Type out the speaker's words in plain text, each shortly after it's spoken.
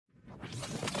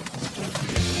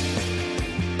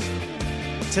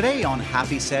Today on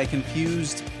Happy, Sad,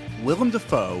 Confused, Willem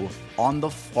Dafoe on the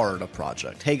Florida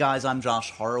Project. Hey guys, I'm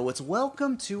Josh Horowitz.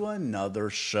 Welcome to another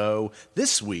show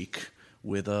this week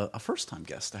with a first-time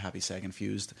guest to Happy, Sad,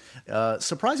 Confused.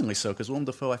 Surprisingly so, because Willem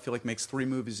Dafoe, I feel like, makes 3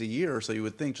 movies a year, so you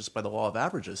would think, just by the law of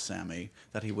averages, Sammy,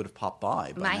 that he would have popped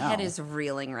by My head is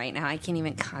reeling right now. I can't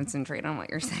even concentrate on what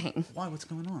you're saying. Why? What's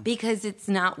going on? Because it's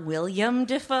not William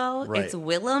Dafoe, Right. it's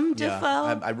Willem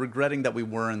Dafoe. I'm regretting that we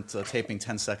weren't taping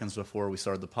 10 seconds before we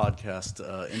started the podcast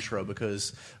intro,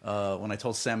 because when I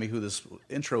told Sammy who this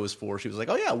intro was for, she was like,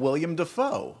 oh yeah, William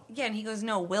Dafoe. Yeah, and he goes,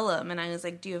 no, Willem. And I was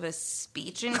like, do you have a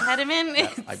speech impediment?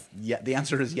 The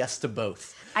answer is yes to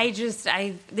both.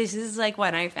 This is like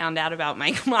when I found out about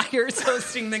Mike Myers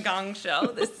hosting the Gong Show.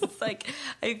 This is like,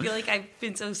 I feel like I've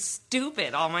been so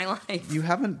stupid all my life. You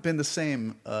haven't been the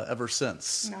same ever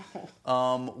since.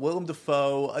 No. Willem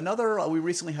Dafoe, we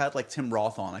recently had like Tim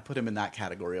Roth on. I put him in that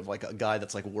category of like a guy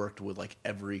that's like worked with like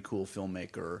every cool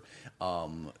filmmaker,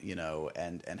 and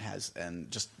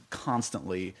just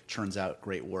constantly churns out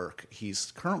great work.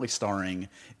 He's currently starring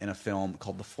in a film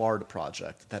called The Florida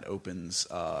Project that opens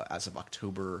as of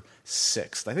October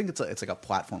 6th. I think it's like a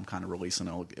platform kind of release, and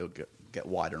it'll get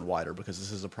wider and wider because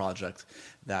this is a project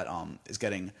that is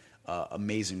getting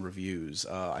amazing reviews.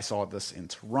 I saw this in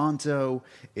Toronto.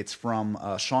 It's from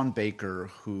Sean Baker,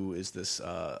 who is this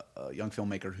young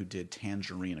filmmaker who did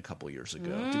Tangerine a couple years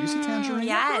ago. Did you see Tangerine?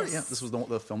 Yes. Yeah, this was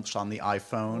the film shot on the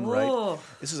iPhone, Ooh. right?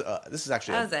 This is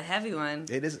actually That was a heavy one.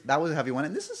 That was a heavy one,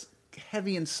 and this is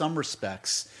heavy in some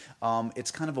respects.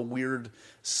 It's kind of a weird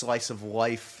slice of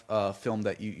life film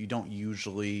that you don't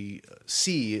usually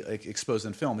see exposed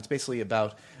in film. It's basically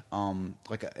about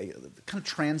like a kind of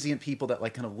transient people that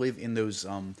like kind of live in those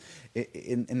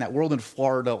in that world in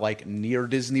Florida, like near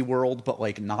Disney World, but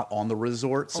like not on the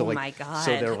resort. So my God.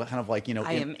 So they're kind of like,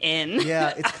 I am in.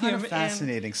 Yeah, it's kind of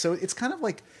fascinating. So it's kind of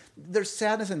like there's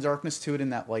sadness and darkness to it in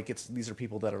that like these are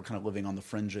people that are kind of living on the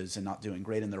fringes and not doing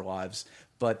great in their lives,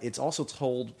 but it's also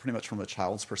told pretty much from a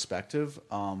child's perspective,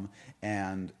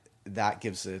 and that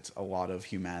gives it a lot of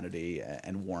humanity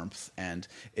and warmth, and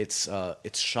it's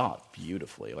shot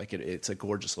beautifully. Like it's a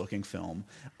gorgeous looking film,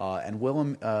 and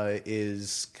Willem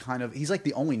is he's like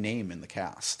the only name in the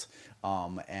cast.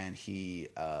 And he,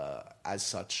 as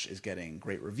such, is getting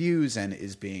great reviews and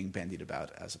is being bandied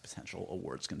about as a potential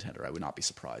awards contender. I would not be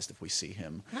surprised if we see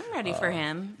him. I'm ready for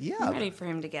him. Yeah. I'm ready for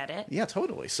him to get it. Yeah,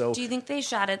 totally. So, do you think they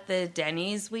shot at the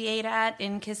Denny's we ate at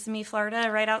in Kissimmee, Florida,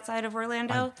 right outside of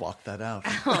Orlando? I blocked that out.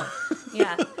 Oh,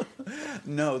 yeah.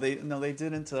 No, they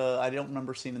didn't. I don't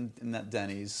remember seeing in that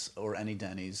Denny's or any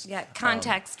Denny's. Yeah,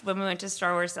 context, when we went to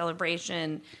Star Wars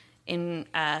Celebration in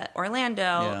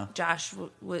Orlando, Josh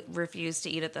refused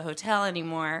to eat at the hotel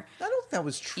anymore. I don't think that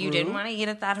was true. You didn't want to eat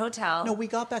at that hotel. No, we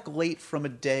got back late from a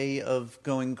day of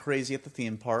going crazy at the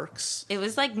theme parks. It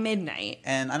was like midnight.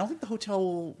 And I don't think the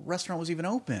hotel restaurant was even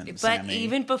open, But Sammy.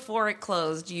 even before it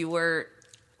closed, you were...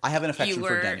 I have an affection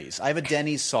for Denny's. I have a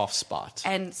Denny's soft spot.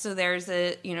 And so there's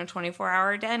a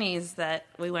 24-hour Denny's that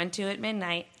we went to at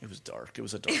midnight. It was dark. It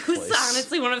was a dark place. It was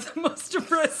honestly one of the most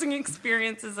depressing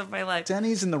experiences of my life.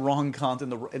 Denny's in the wrong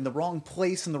in the wrong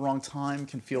place in the wrong time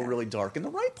can feel really dark. In the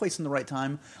right place in the right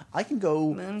time, I can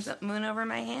go moon over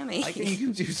my hammy. You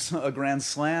can do a grand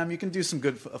slam. You can do some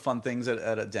good fun things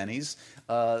at a Denny's.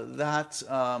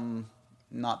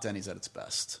 Not Denny's at its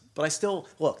best. But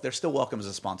they're still welcome as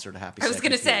a sponsor to Happy. I was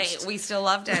going to say, we still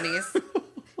love Denny's.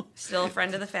 Still a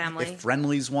friend of the family. If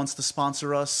Friendly's wants to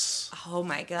sponsor us, oh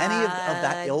my God, any of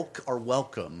that ilk are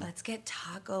welcome. Let's get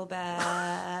Taco Bell.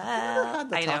 I've never had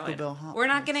the Taco Bell. We're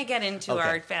not going to get into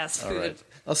our fast food. Right.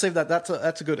 I'll save that.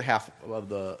 That's a good half of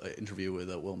the interview with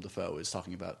Willem Dafoe is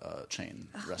talking about chain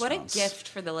restaurants. What a gift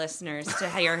for the listeners to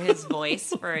hear his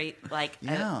voice for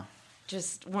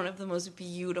just one of the most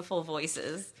beautiful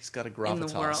voices. He's got a gravitas. In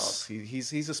the world.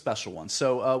 He's a special one.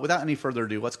 So without any further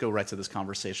ado, let's go right to this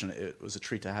conversation. It was a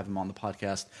treat to have him on the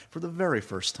podcast for the very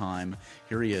first time.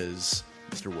 Here he is,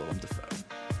 Mr. Willem Dafoe.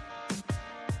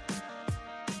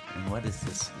 And what is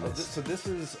this? So this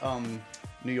is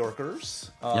New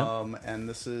Yorkers, and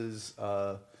this is...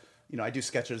 I do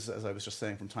sketches, as I was just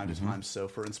saying, from time to time. So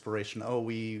for inspiration,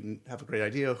 we have a great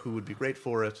idea. Who would be great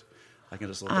for it? I can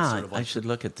just look at sort of like... I should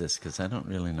look at this because I don't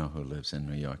really know who lives in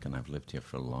New York, and I've lived here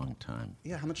for a long time.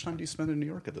 Yeah, how much time do you spend in New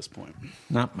York at this point?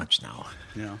 Not much now.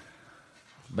 Yeah.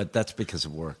 But that's because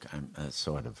of work. I'm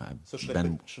sort of. So should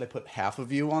I put half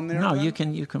of you on there? No, then? you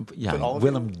can. Yeah,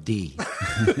 Willem D.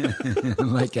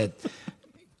 Like at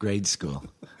grade school.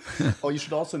 Oh, you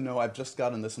should also know I've just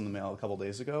gotten this in the mail a couple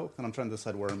days ago, and I'm trying to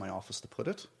decide where in my office to put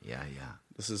it. Yeah.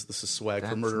 This is swag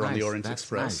for Murder on the Orient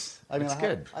Express. Nice. That's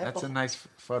good. That's a nice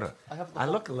photo. I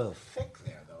look a little thick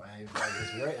there,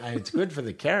 It's good for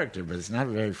the character, but it's not a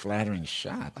very flattering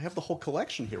shot. I have the whole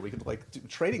collection here. We could do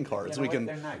trading cards. They're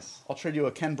nice. I'll trade you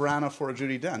a Ken Branagh for a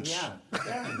Judi Dench. Yeah,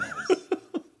 very nice.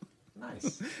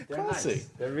 Nice. They're Classy. nice.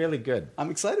 They're really good.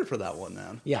 I'm excited for that one,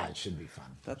 man. Yeah, it should be fun.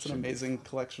 That's an amazing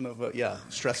collection of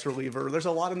stress reliever. There's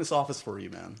a lot in this office for you,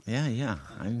 man. Yeah.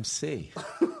 I'm see.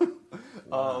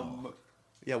 Wow.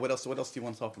 What else do you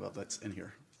want to talk about that's in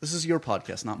here? This is your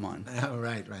podcast, not mine. Oh,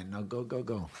 right. No,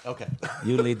 go. Okay.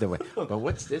 You lead the way. But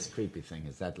what's this creepy thing?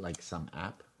 Is that like some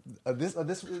app? This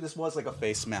was like a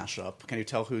face mashup. Can you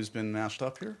tell who's been mashed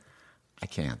up here? I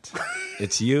can't.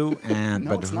 It's you, and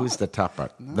No, but it's who's not. the top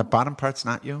part? No. The bottom part's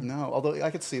not you? No, although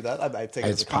I could see that. I take it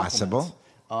It's as a compliment.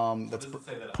 possible. That's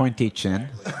Pointy chin.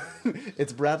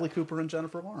 it's Bradley Cooper and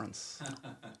Jennifer Lawrence.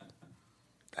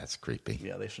 That's creepy.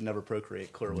 Yeah, they should never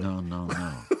procreate. Clearly. No.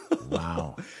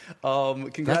 Wow.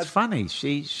 Congrats. That's funny.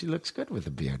 She looks good with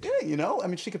a beard. Yeah, I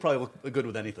mean, she could probably look good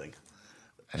with anything.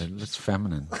 It looks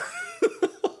feminine.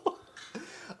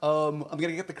 I'm going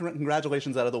to get the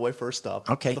congratulations out of the way first up.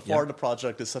 Okay, The Florida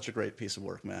Project is such a great piece of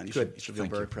work, man. You should feel Thank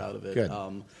very you. proud of it. Good.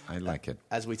 I like it.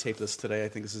 As we tape this today, I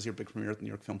think this is your big premiere at the New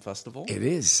York Film Festival. It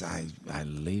is. I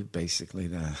leave basically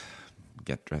to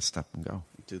get dressed up and go.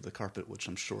 Do the carpet, which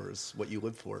I'm sure is what you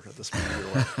live for at this point in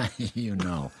your life. You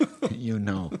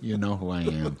know who I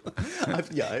am. I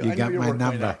You know got your my work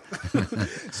by number.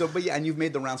 now. And you've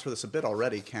made the rounds for this a bit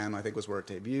already. Cannes, I think, was where it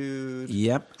debuted.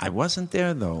 Yep, I wasn't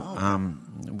there though,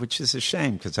 which is a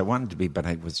shame because I wanted to be, but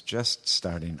I was just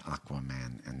starting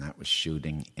Aquaman, and that was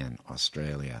shooting in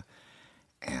Australia,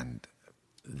 and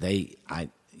it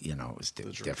was The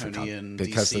difficult draconian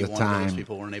because DC of the wonders, time.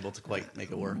 people weren't able to quite make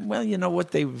it work. Well, you know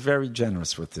what? They were very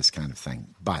generous with this kind of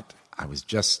thing, but I was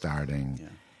just starting. Yeah.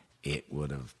 It would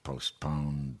have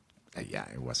postponed.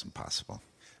 It wasn't possible.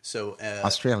 So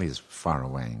Australia's far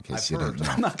away, in case I've you heard.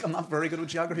 don't know. I'm not very good with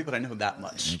geography, but I know that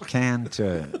much. Cannes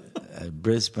to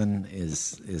Brisbane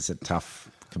is a tough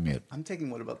commute. I'm taking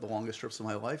one about the longest trips of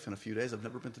my life in a few days. I've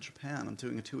never been to Japan. I'm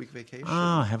doing a 2-week vacation.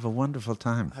 Oh, have a wonderful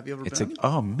time. Have you ever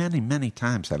been? Many, many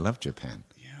times. I love Japan.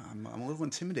 Yeah, I'm a little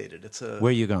intimidated. Where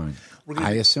are you going?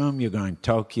 I assume you're going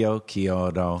Tokyo,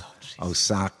 Kyoto,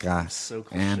 Osaka. So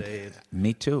and cliched.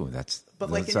 me too.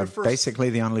 Those are basically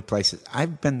the only places.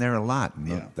 I've been there a lot,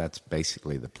 and that's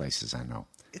basically the places I know.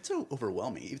 It's so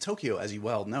overwhelming. Tokyo, as you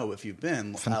well know, if you've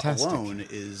been, Fantastic. Alone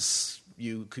is...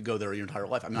 You could go there your entire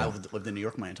life. I mean, I've lived in New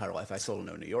York my entire life. I still don't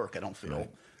know New York. I don't feel... Right.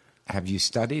 Have you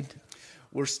studied?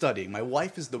 We're studying. My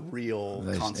wife is the real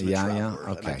consummate traveler.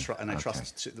 Okay. And I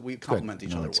trust... We complement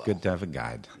each other It's well. good to have a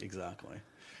guide. Exactly.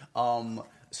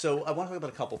 So I want to talk about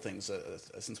a couple things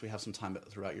since we have some time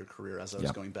throughout your career. As I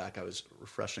was going back, I was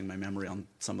refreshing my memory on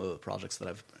some of the projects that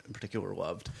I've in particular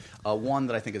loved. One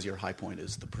that I think is your high point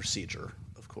is The Procedure,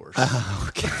 of course.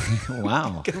 Okay.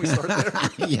 Wow. Can we start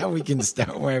there? Yeah, we can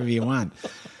start wherever you want.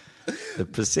 The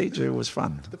Procedure was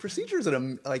fun. The Procedure is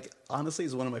honestly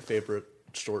is one of my favorite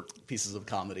short pieces of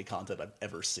comedy content I've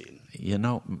ever seen. You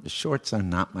know, shorts are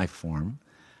not my form,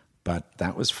 but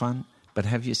that was fun. But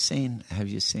have you seen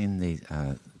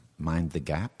the Mind the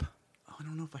Gap? Oh, I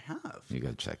don't know if I have. You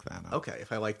got to check that out. Okay,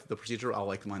 if I like The Procedure, I'll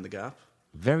like Mind the Gap.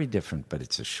 Very different, but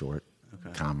it's a short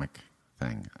comic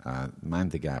thing.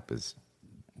 Mind the Gap is,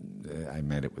 I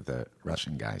made it with a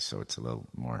Russian guy, so it's a little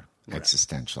more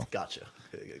existential. Gotcha.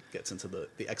 It gets into the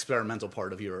experimental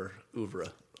part of your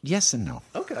oeuvre. Yes and no.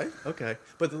 Okay.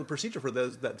 But The Procedure, for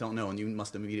those that don't know, and you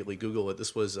must immediately Google it,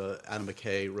 this was Adam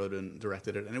McKay wrote and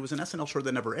directed it, and it was an SNL show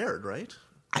that never aired, right?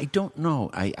 I don't know.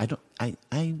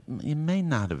 It may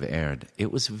not have aired.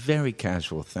 It was a very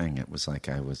casual thing. It was like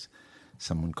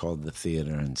someone called the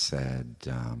theater and said,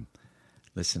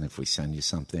 listen, if we send you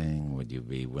something, would you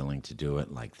be willing to do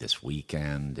it like this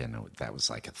weekend? And that was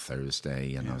like a Thursday,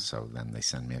 you know, so then they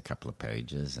send me a couple of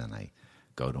pages and I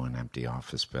go to an empty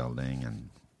office building and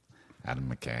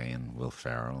Adam McKay and Will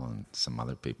Ferrell and some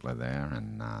other people are there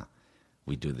and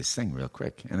we do this thing real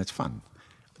quick and it's fun.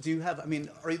 Do you have,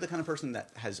 are you the kind of person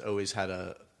that has always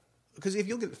had because if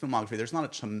you look at the filmography, there's not a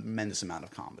tremendous amount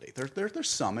of comedy. There's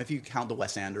some. If you count the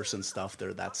Wes Anderson stuff,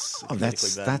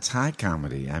 that's high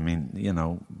comedy. I mean, you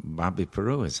know, Bobby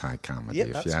Peru is high comedy,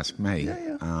 if you ask me.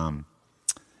 Yeah.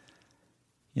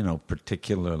 You know,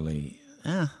 particularly.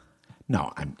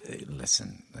 No,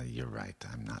 listen, you're right.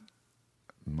 I'm not.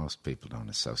 Most people don't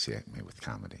associate me with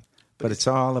comedy, but it's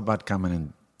all about coming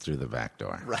in through the back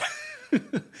door. Right.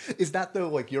 Is that though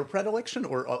like your predilection,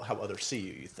 or how others see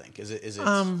you? You think is it?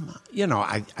 You know,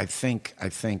 I think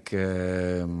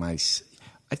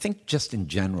just in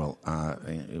general,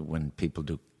 when people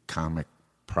do comic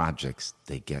projects,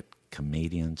 they get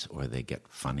comedians or they get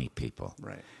funny people,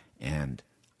 right? And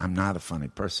I'm not a funny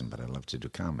person, but I love to do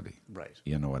comedy. Right.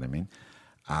 You know what I mean?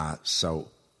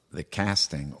 So the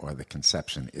casting or the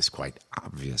conception is quite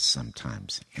obvious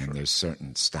sometimes. And there's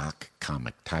certain stock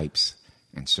comic types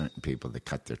and certain people that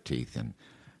cut their teeth in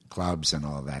clubs and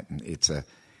all that. And it's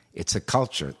a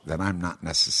culture that I'm not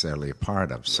necessarily a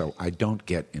part of. So I don't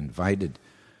get invited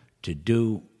to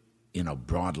do,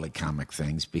 broadly comic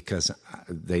things because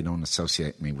they don't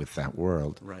associate me with that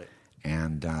world. Right.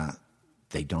 And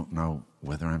they don't know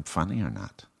whether I'm funny or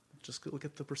not. Just look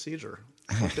at the procedure.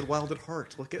 Look at Wild at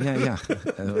Heart. Look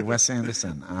at Wes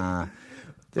Anderson.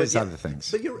 There's other things.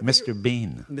 Mr.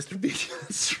 Bean. Mr. Bean.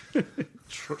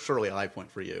 Surely a high point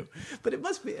for you. But it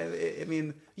must be, I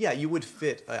mean, you would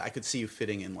fit, I could see you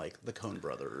fitting in like the Coen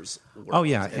Brothers world. Oh,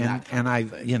 yeah. And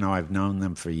I've known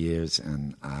them for years,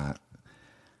 and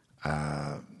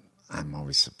I'm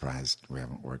always surprised we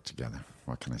haven't worked together.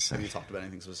 What can I say? Have you talked about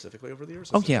anything specifically over the years?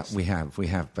 Oh, yeah, we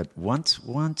have. But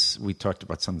once we talked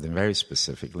about something very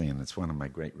specifically, and it's one of my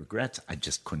great regrets. I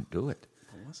just couldn't do it.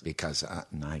 What was it? Because,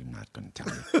 no, I'm not going to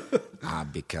tell you.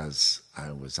 Because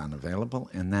I was unavailable.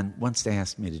 And then once they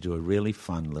asked me to do a really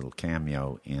fun little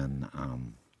cameo in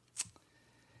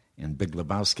Big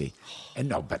Lebowski. And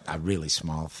no, but a really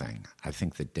small thing. I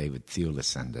think that David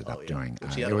Thewlis ended up doing.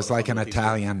 It was like an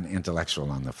Italian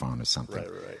intellectual on the phone or something.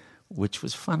 Right. Which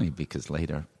was funny because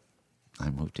later I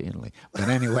moved to Italy. But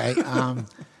anyway,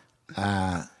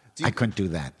 I couldn't do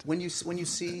that. When you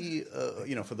see,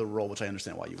 for the role, which I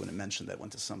understand why you wouldn't mention that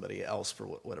went to somebody else for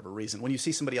whatever reason. When you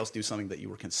see somebody else do something that you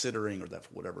were considering or that for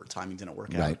whatever timing didn't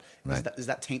work out, does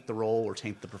that taint the role or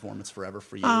taint the performance forever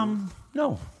for you?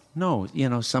 No.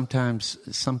 Sometimes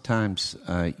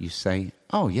you say,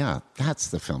 oh, yeah, that's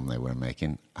the film they were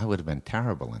making. I would have been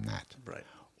terrible in that. Right.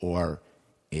 Or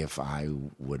if I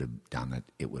would have done it,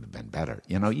 it would have been better.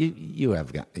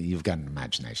 You've got an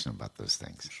imagination about those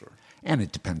things. Sure. And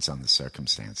it depends on the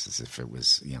circumstances. If it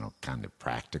was, kind of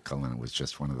practical and it was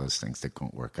just one of those things that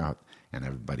couldn't work out and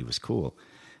everybody was cool,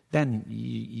 then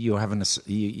you have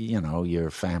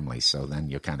your family, so then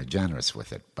you're kind of generous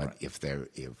with it. But if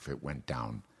it went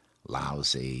down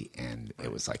lousy and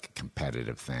it was like a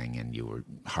competitive thing and you were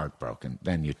heartbroken,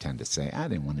 then you tend to say, I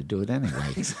didn't want to do it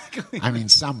anyway. Exactly. I mean,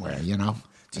 somewhere,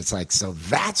 It's like, so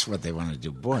that's what they want to do.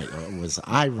 Boy, was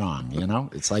I wrong,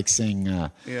 It's like seeing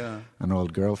an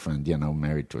old girlfriend,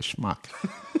 married to a schmuck.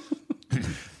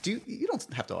 You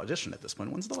don't have to audition at this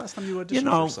point. When's the last time you auditioned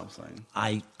for something?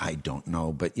 I don't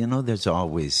know, but, there's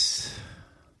always...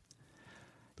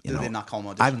 Do they not call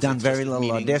them auditions? I've done very little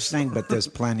meetings? auditioning, but there's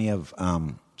plenty of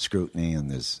scrutiny, and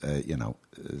there's,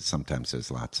 sometimes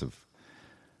there's lots of...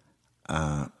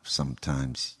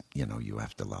 sometimes, you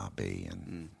have to lobby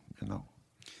and,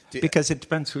 because it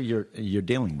depends who you're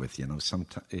dealing with,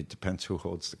 Sometimes it depends who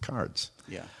holds the cards.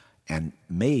 Yeah. And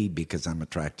me, because I'm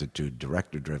attracted to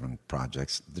director-driven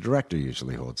projects, the director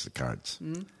usually holds the cards.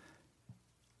 Mm-hmm.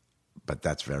 But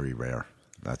that's very rare.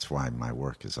 That's why my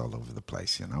work is all over the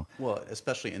place, Well,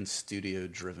 especially in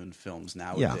studio-driven films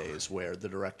nowadays, where the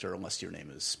director, unless your name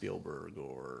is Spielberg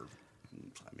or,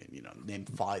 name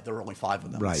five. There are only five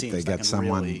of them. Right, they get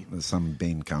some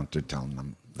bean counter telling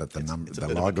them that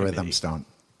the logarithms don't.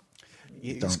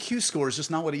 His Q score is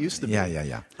just not what it used to be.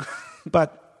 Yeah.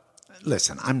 But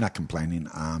listen, I'm not complaining.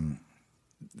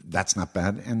 That's not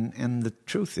bad. And the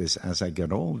truth is, as I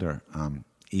get older,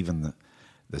 even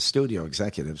the studio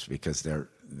executives, because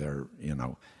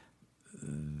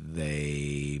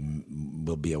they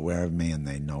will be aware of me and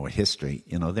they know a history,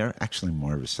 they're actually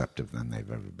more receptive than they've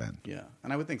ever been. Yeah,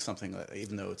 and I would think something,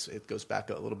 even though it goes back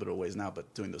a little bit of ways now,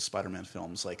 but doing those Spider-Man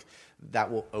films, like, that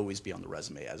will always be on the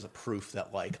resume as a proof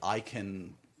that, like, I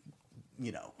can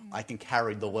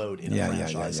carry the load in a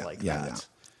franchise like that. Yeah.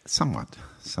 Somewhat.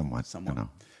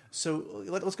 So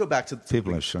let's go back to...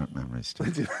 People have short memories,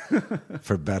 too.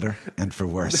 For better and for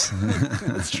worse.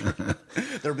 That's true.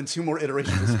 There have been 2 more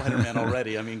iterations of Spider-Man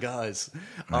already. I mean, guys.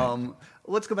 Right.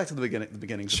 Let's go back to the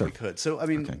beginnings sure. if we could. So, I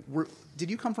mean,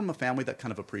 did you come from a family that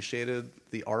kind of appreciated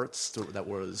the arts that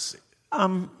was...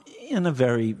 in a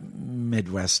very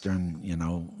Midwestern,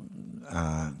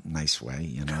 nice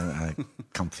way, a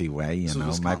comfy way. So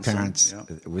Wisconsin, my parents,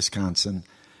 Wisconsin...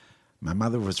 My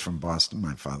mother was from Boston.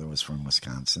 My father was from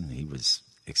Wisconsin. He was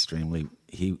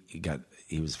he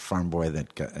was a farm boy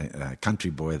that got a country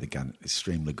boy that got an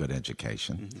extremely good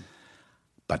education,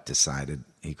 but decided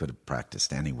he could have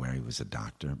practiced anywhere. He was a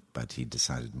doctor, but he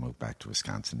decided to move back to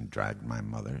Wisconsin and dragged my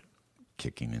mother,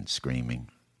 kicking and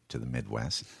screaming, to the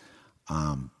Midwest.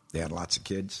 They had lots of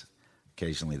kids.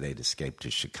 Occasionally, they'd escape to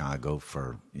Chicago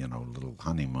for a little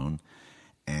honeymoon,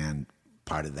 and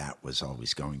part of that was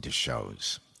always going to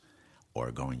shows or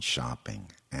going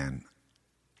shopping. And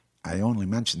I only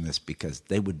mention this because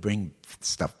they would bring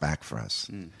stuff back for us.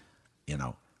 You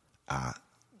know,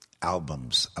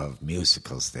 albums of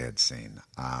musicals they had seen.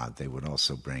 They would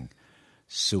also bring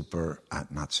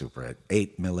not super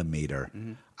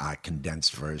 8mm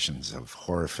condensed versions of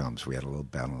horror films. We had a little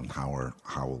Bell and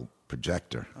Howell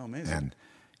projector. Oh, amazing. And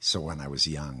so when I was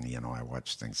young, you know, I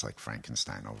watched things like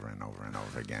Frankenstein over and over and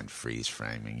over again, freeze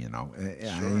framing, you know.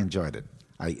 I enjoyed it.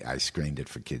 I screened it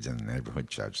for kids in the neighborhood,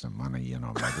 charged them money, you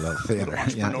know, like little theater.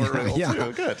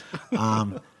 Too. Good.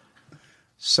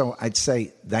 So I'd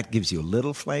say that gives you a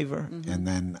little flavor. And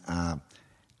then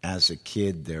as a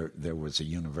kid, there was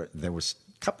a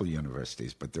couple of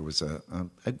universities, but there was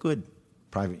a good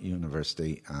private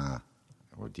university.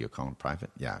 What do you call them,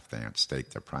 private? Yeah, if they aren't state,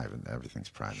 they're private. Everything's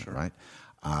private, right?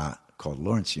 Called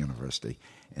Lawrence University.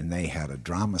 And they had a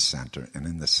drama center. And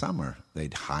in the summer,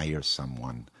 they'd hire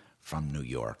someone from New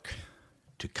York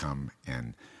to come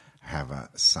and have a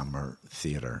summer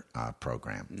theater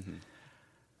program.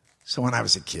 So when I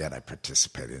was a kid, I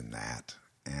participated in that.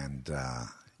 And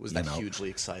was that hugely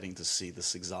exciting to see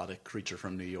this exotic creature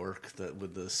from New York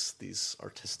with these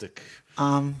artistic?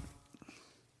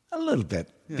 A little bit,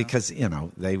 because you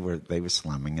know they were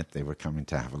slumming it. They were coming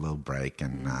to have a little break,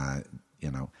 and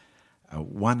you know,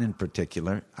 one in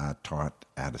particular taught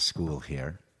at a school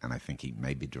here, and I think he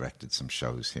maybe directed some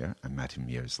shows here. I met him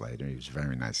years later. He was a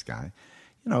very nice guy.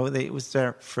 You know, it was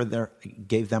there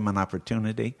gave them an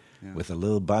opportunity with a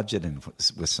little budget and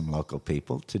with some local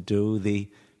people to do the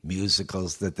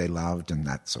musicals that they loved and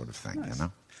that sort of thing. Nice. You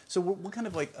know. So what kind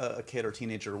of like a kid or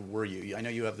teenager were you? I know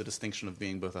you have the distinction of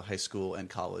being both a high school and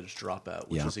college dropout,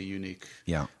 which is a unique...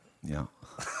 Yeah.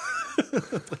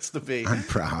 Place to be. I'm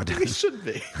proud. We should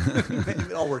be.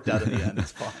 It all worked out in the end.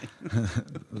 It's fine.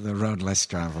 The road less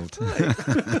traveled.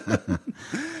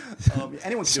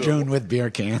 Anyone can strewn with beer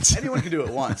cans. Anyone can do it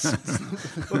once.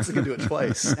 Once they can do it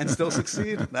twice and still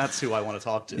succeed. That's who I want to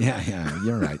talk to. Yeah.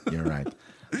 You're right.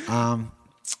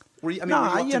 Were you, were you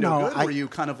up to good? Were you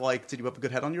kind of like, did you have a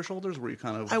good head on your shoulders? Were you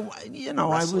kind of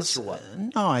restless or what?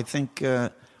 No, I think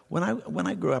when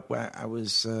I grew up, I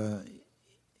was,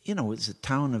 it was a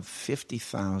town of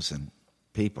 50,000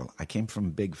 people. I came from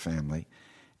a big family,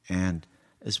 and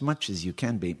as much as you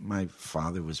can be, my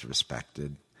father was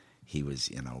respected. He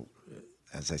was,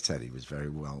 as I said, he was very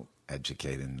well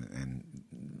educated and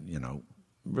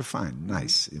refined,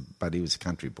 nice, but he was a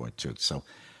country boy too, so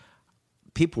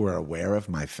people were aware of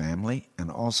my family,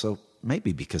 and also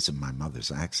maybe because of my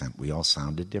mother's accent, we all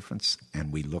sounded different,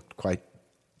 and we looked quite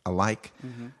alike,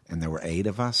 and there were 8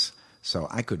 of us, so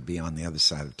I could be on the other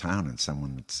side of town, and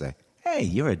someone would say, "Hey,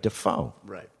 you're a Dafoe."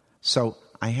 Right. So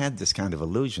I had this kind of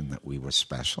illusion that we were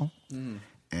special,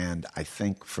 and I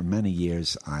think for many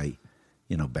years I,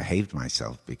 behaved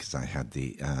myself because I had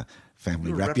the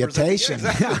family reputation.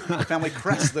 Yeah, exactly. The family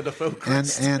crest, the Dafoe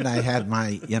crest. And I had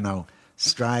my,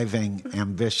 striving,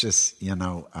 ambitious,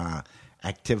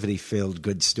 activity-filled,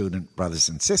 good student brothers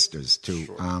and sisters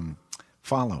to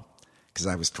follow, because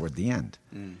I was toward the end.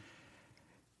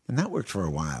 And that worked for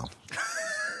a while.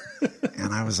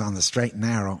 And I was on the straight and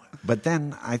narrow. But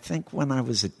then I think when I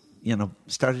was,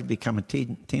 started to become a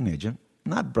teenager,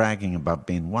 not bragging about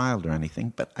being wild or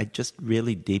anything, but I just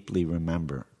really deeply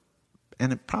remember,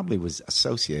 and it probably was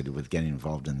associated with getting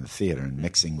involved in the theater and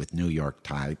mixing with New York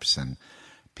types and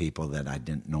people that I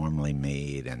didn't normally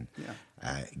meet, and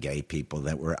gay people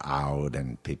that were out,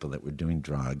 and people that were doing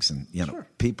drugs, and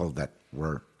people that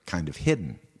were kind of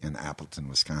hidden in Appleton,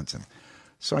 Wisconsin.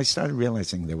 So I started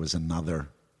realizing there was another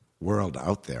world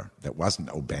out there that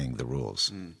wasn't obeying the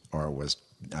rules or was,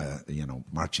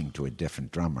 marching to a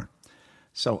different drummer.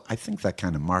 So I think that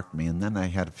kind of marked me. And then I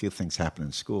had a few things happen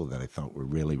in school that I thought were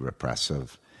really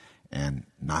repressive and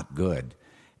not good.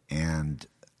 And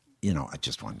I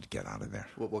just wanted to get out of there.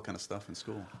 What kind of stuff in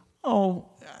school? Oh,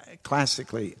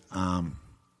 classically,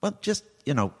 just,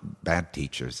 bad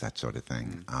teachers, that sort of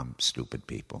thing, stupid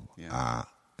people,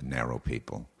 narrow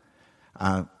people.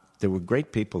 There were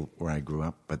great people where I grew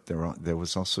up, but there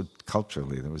was also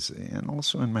culturally, and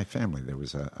also in my family, there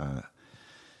was a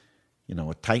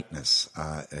tightness,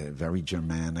 very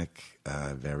Germanic,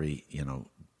 very,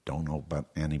 don't owe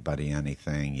anybody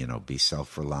anything, be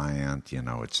self-reliant,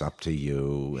 it's up to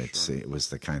you. It was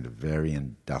the kind of very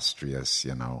industrious,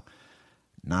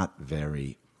 not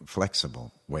very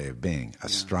flexible way of being. A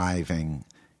striving,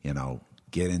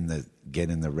 get in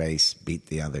the race, beat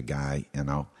the other guy,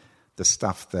 the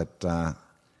stuff that,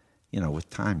 with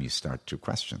time you start to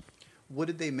question. What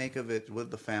did they make of it? What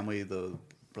did the family, the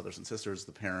brothers and sisters,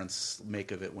 the parents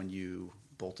make of it when you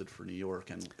bolted for New York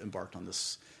and embarked on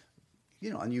this,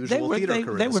 unusual theater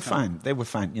career? They were fine. They were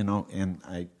fine,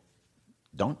 and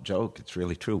don't joke, it's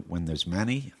really true. When there's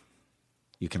many,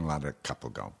 you can let a couple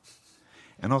go.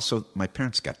 And also, my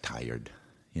parents got tired,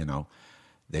 you know.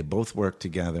 They both worked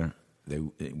together.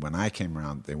 When I came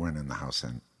around, they weren't in the house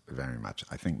very much.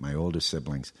 I think my older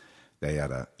siblings, they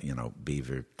had a,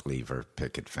 beaver, cleaver,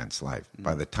 picket fence life.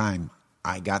 By the time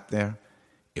I got there,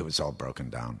 it was all broken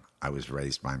down. I was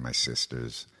raised by my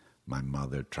sisters. My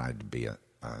mother tried to be a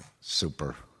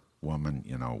super woman,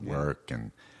 work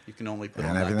and you can only put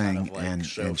and on everything, that kind of like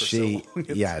show and for she, so long.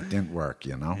 it didn't work,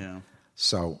 Yeah.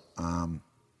 So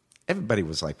everybody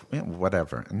was like,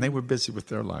 whatever, and they were busy with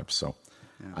their lives. So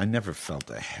I never felt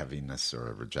a heaviness or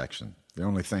a rejection. The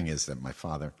only thing is that my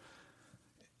father.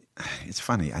 It's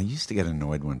funny. I used to get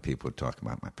annoyed when people would talk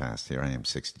about my past. Here I am,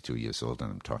 62 years old, and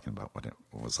I'm talking about what it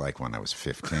was like when I was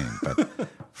 15. But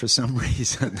for some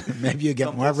reason, maybe you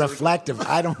get more reflective.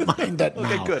 I don't mind it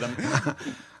now. Okay, good.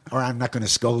 Or I'm not going to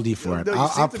scold you for it. No,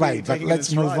 I'll play, but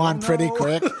let's move on pretty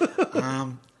quick.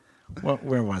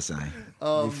 Where was I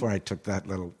before I took that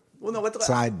little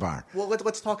sidebar? Well,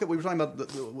 let's talk. We were talking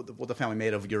about what the family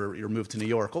made of your move to New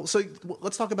York. So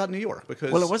let's talk about New York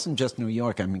because. Well, it wasn't just New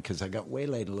York. I mean, because I got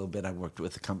waylaid a little bit. I worked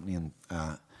with a company, and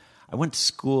I went to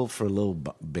school for a little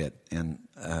bit, and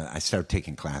I started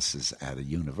taking classes at a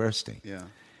university. Yeah.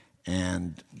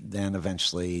 And then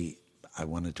eventually, I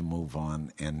wanted to move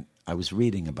on, and I was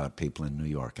reading about people in New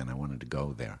York, and I wanted to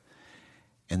go there.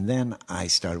 And then I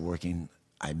started working.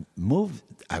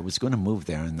 I was going to move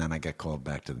there, and then I got called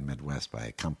back to the Midwest by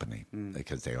a company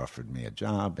because they offered me a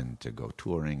job and to go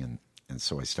touring. And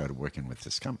so I started working with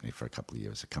this company for a couple of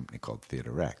years, a company called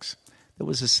Theater X. It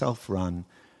was a self-run.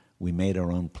 We made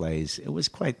our own plays. It was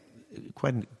quite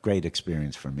a great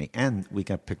experience for me. And we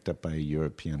got picked up by a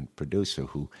European producer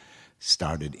who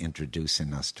started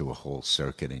introducing us to a whole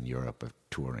circuit in Europe of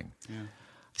touring. Yeah.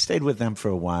 I stayed with them for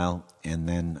a while, and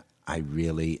then I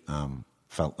really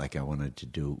felt like I wanted to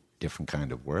do different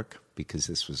kind of work because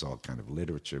this was all kind of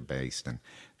literature-based, and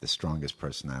the strongest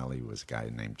personality was a guy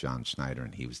named John Schneider,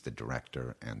 and he was the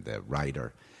director and the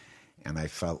writer. And I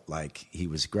felt like he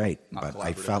was great, but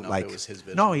I felt like it was his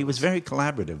vision. No, he was very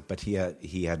collaborative, but he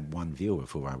had one view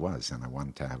of who I was, and I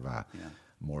wanted to have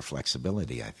more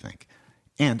flexibility, I think.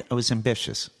 And I was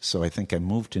ambitious, so I think I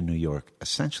moved to New York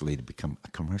essentially to become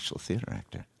a commercial theater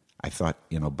actor. I thought,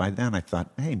 by then I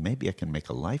thought, hey, maybe I can make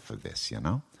a life of this,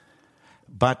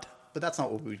 But that's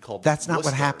not what we would call. That's not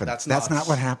what happened. That's not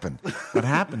what happened. What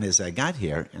happened is I got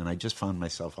here, and I just found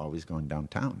myself always going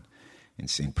downtown and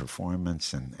seeing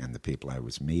performance, and the people I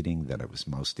was meeting that I was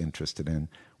most interested in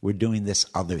were doing this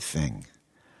other thing.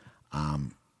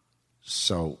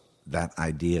 So that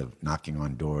idea of knocking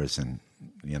on doors and,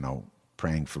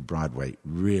 praying for Broadway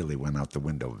really went out the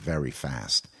window very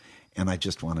fast. And I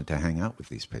just wanted to hang out with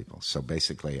these people. So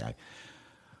basically I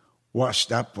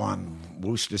washed up on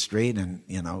Wooster Street and,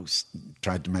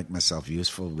 tried to make myself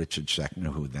useful. Richard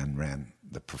Schechner, who then ran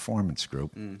the performance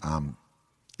group,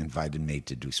 invited me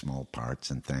to do small parts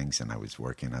and things. And I was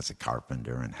working as a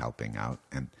carpenter and helping out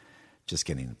and just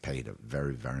getting paid a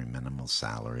very, very minimal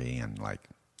salary and like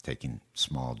taking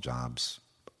small jobs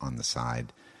on the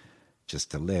side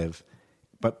just to live.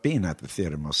 But being at the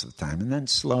theater most of the time. And then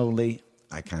slowly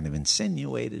I kind of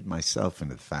insinuated myself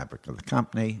into the fabric of the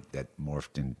company that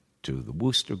morphed into the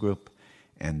Wooster Group,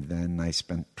 and then I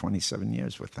spent 27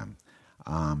 years with them.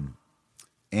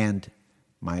 And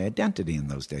my identity in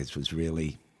those days was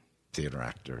really theater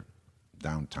actor,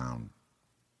 downtown,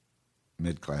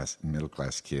 middle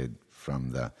class kid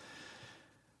from the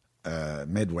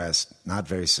Midwest, not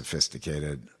very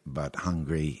sophisticated, but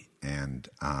hungry and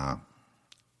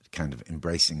kind of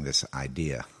embracing this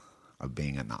idea of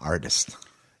being an artist,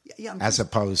 as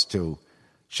opposed to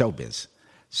showbiz.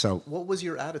 So, what was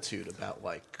your attitude about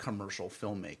like commercial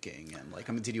filmmaking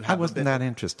and did you have? I wasn't that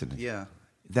interested in. Yeah,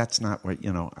 that's not what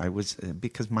I was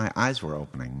because my eyes were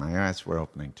opening. My eyes were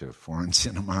opening to foreign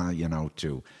cinema,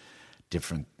 to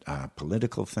different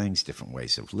political things, different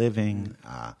ways of living,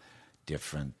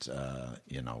 different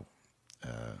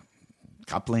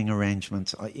coupling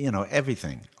arrangements.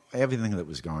 Everything that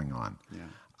was going on.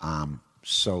 Yeah.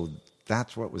 So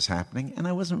that's what was happening, and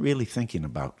I wasn't really thinking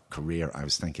about career. I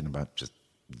was thinking about just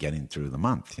getting through the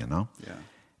month, Yeah.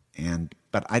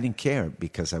 But I didn't care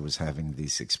because I was having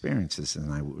these experiences,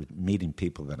 and I was meeting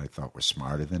people that I thought were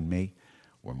smarter than me,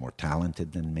 were more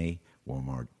talented than me, were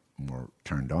more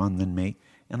turned on than me,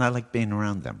 and I liked being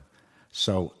around them.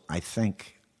 So I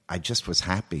think I just was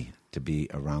happy to be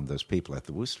around those people at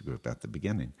the Wooster Group at the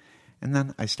beginning. And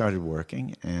then I started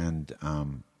working, and,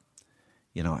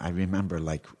 I remember,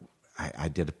 I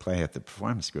did a play at the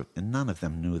performance group, and none of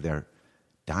them knew their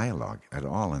dialogue at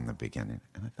all in the beginning.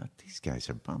 And I thought, these guys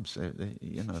are bumps.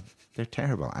 They're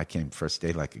terrible. I came first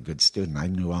day like a good student. I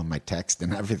knew all my text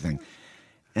and everything.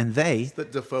 And It's the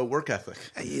Dafoe work ethic.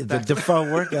 The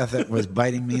Dafoe work ethic was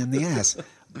biting me in the ass.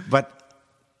 But,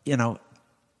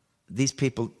 these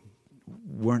people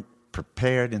weren't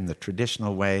prepared in the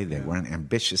traditional way. They weren't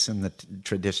ambitious in the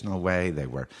traditional way. They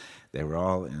were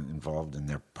all involved in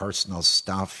their personal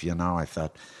stuff. I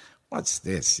thought, what's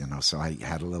this? So I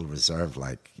had a little reserve,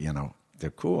 like,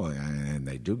 they're cool and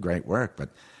they do great work. But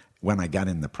when I got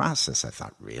in the process, I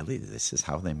thought, really, this is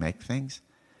how they make things?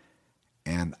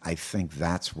 And I think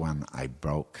that's when I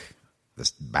broke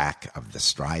the back of the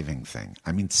striving thing.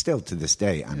 I mean, still to this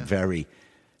day, I'm very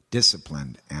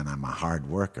disciplined and I'm a hard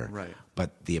worker. Right.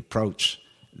 But the approach,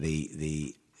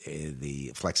 the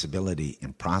flexibility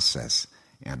in process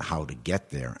and how to get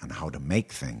there and how to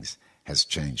make things has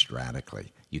changed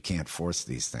radically. You can't force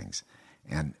these things.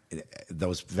 And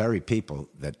those very people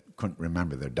that couldn't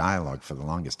remember their dialogue for the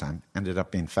longest time ended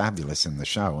up being fabulous in the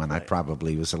show, and I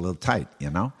probably was a little tight,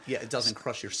 Yeah, it doesn't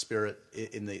crush your spirit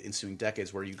in the ensuing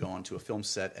decades where you go onto a film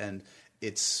set and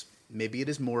maybe it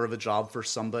is more of a job for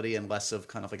somebody and less of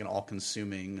kind of like an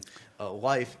all-consuming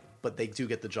life, but they do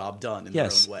get the job done in their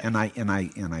own way. And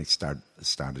I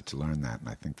started to learn that, and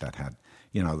I think that had,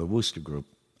 the Wooster Group,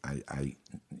 I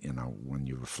when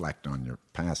you reflect on your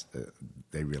past,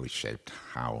 they really shaped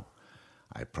how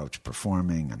I approach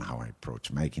performing and how I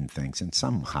approach making things, and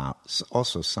somehow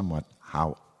also somewhat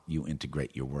how you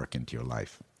integrate your work into your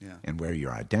life, and where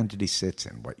your identity sits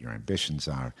and what your ambitions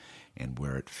are and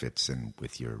where it fits in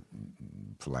with your,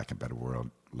 for lack of a better word,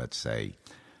 let's say,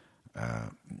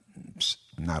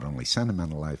 not only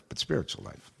sentimental life but spiritual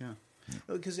life. Yeah.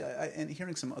 Because and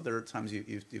hearing some other times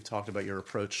you've talked about your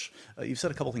approach, you've said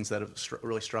a couple things that have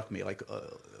really struck me. Like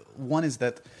one is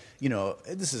that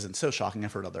this isn't so shocking.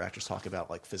 I've heard other actors talk about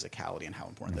like physicality and how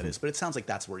important that is, but it sounds like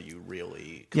that's where you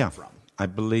really come from. I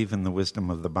believe in the wisdom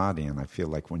of the body, and I feel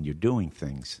like when you're doing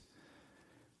things,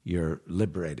 you're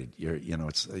liberated.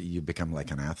 You become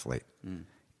like an athlete.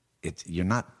 You're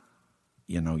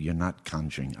not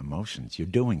conjuring emotions. You're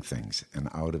doing things, and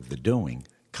out of the doing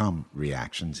come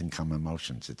reactions and come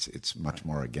emotions. It's much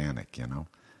more organic,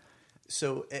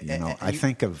 So, I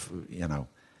think of,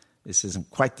 this isn't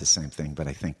quite the same thing, but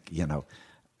I think,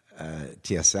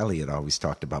 T.S. Eliot always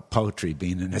talked about poetry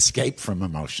being an escape from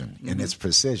emotion in its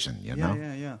precision,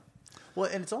 Yeah. Well,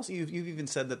 and it's also, you've even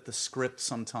said that the script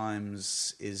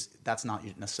sometimes that's not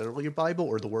necessarily your Bible,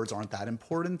 or the words aren't that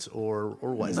important, or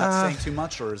what? Is that saying too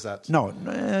much, or is that...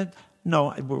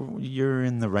 No, you're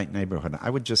in the right neighborhood. I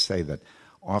would just say that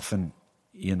often,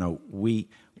 we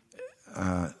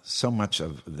so much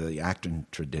of the acting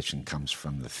tradition comes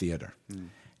from the theater.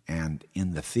 And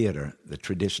in the theater, the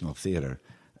traditional theater,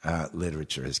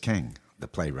 literature is king. The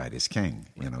playwright is king.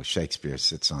 Shakespeare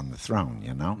sits on the throne,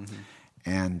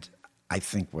 And I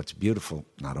think what's beautiful,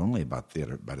 not only about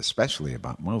theater, but especially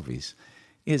about movies,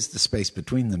 is the space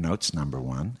between the notes, number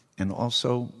one, and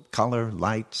also color,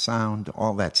 light, sound,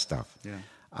 all that stuff.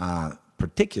 Yeah.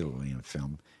 Particularly in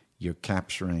film, you're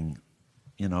capturing,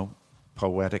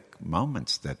 poetic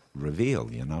moments that reveal,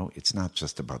 It's not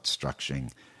just about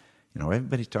structuring.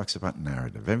 Everybody talks about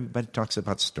narrative. Everybody talks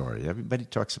about story. Everybody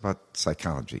talks about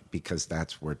psychology, because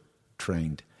that's we're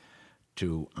trained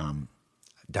to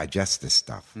digest this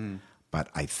stuff. But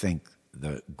I think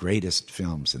the greatest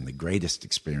films and the greatest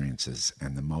experiences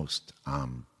and the most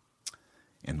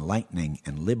enlightening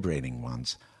and liberating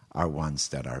ones are ones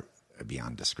that are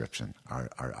beyond description,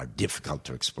 are difficult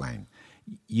to explain.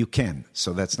 You can,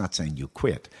 so that's not saying you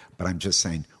quit, but I'm just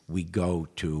saying we go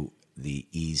to the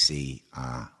easy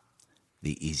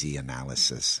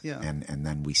analysis, and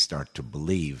then we start to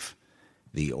believe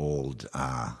the old,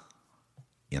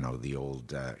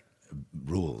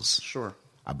 rules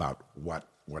about what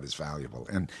is valuable.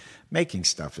 And making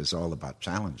stuff is all about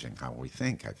challenging how we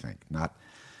think, I think, not,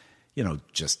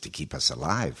 just to keep us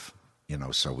alive,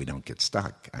 so we don't get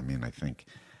stuck. I mean, I think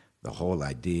the whole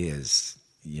idea is,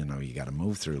 you got to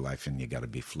move through life and you got to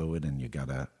be fluid and you got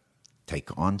to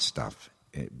take on stuff,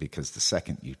 because the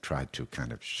second you try to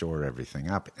kind of shore everything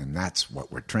up, and that's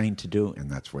what we're trained to do, and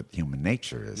that's what human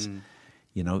nature is,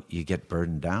 you get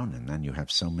burdened down, and then you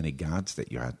have so many gods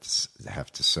that you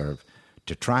have to serve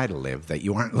to try to live that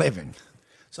you aren't living.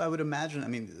 So I would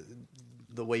imagine,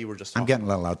 the way you were just talking. I'm getting a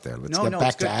little out there. Let's get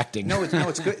back to acting.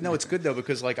 It's good. No, it's good though,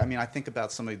 because I think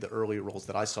about some of the early roles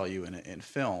that I saw you in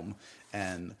film,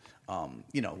 And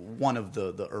one of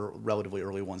the relatively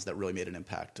early ones that really made an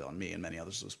impact on me and many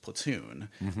others was Platoon.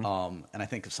 And I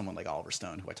think of someone like Oliver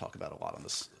Stone, who I talk about a lot on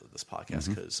this podcast,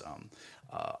 because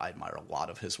I admire a lot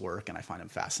of his work, and I find him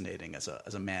fascinating as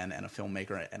a man and a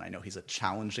filmmaker. And I know he's a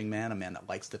challenging man, a man that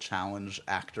likes to challenge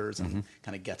actors and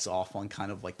kind of gets off on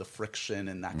kind of like the friction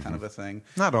and that kind of a thing.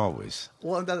 Not always.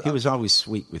 Well, he was always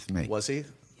sweet with me. Was he?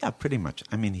 Yeah, pretty much.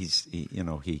 I mean, he's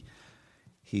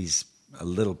a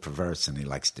little perverse and he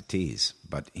likes to tease,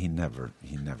 but he never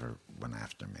went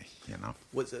after me.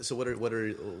 So what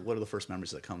are the first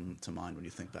memories that come to mind when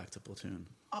you think back to Platoon?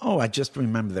 Oh, I just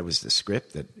remember there was the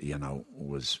script that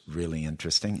was really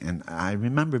interesting, and I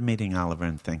remember meeting Oliver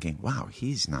and thinking, "Wow,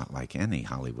 he's not like any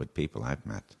Hollywood people I've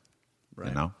met."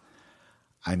 Right.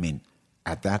 I mean,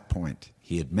 at that point,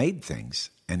 he had made things.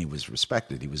 And he was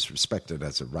respected. He was respected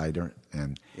as a writer,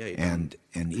 and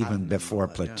even before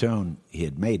Platoon, he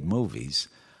had made movies.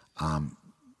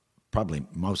 Probably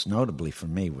most notably for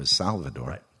me was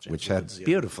Salvador, which had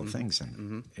beautiful things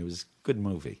in it. It was a good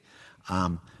movie.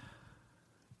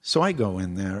 So I go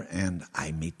in there and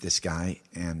I meet this guy,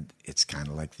 and it's kind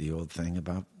of like the old thing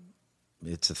about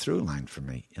it's a through line for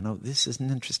me. This is an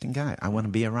interesting guy. I want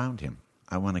to be around him.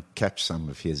 I want to catch some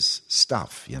of his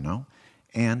stuff,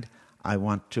 and I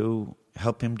want to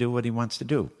help him do what he wants to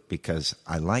do because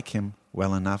I like him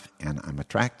well enough and I'm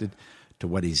attracted to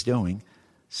what he's doing.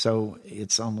 So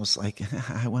it's almost like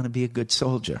I want to be a good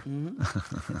soldier.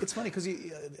 It's funny because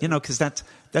because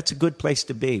that's a good place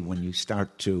to be when you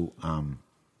start to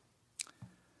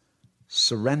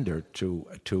surrender to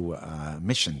a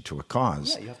mission, to a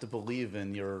cause. Yeah, you have to believe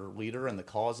in your leader and the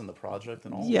cause and the project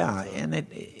and all. Yeah, and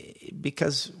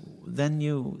because then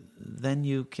you're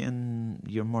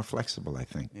more flexible, I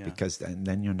think, because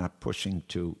then you're not pushing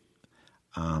to.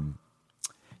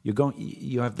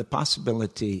 You have the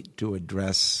possibility to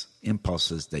address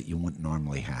impulses that you wouldn't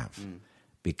normally have,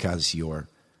 because you're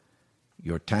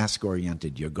task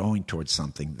oriented. You're going towards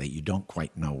something that you don't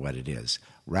quite know what it is,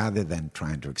 rather than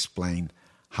trying to explain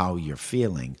how you're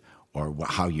feeling or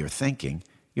how you're thinking.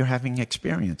 You're having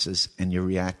experiences and you're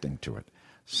reacting to it.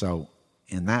 So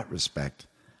in that respect,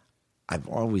 I've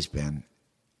always been,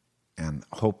 and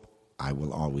hope I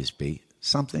will always be,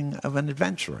 something of an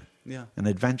adventurer. Yeah. An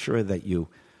adventurer that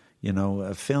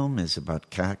a film is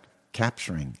about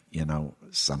capturing,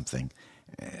 something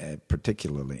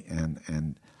particularly.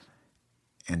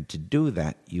 And to do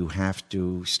that, you have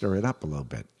to stir it up a little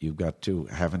bit. You've got to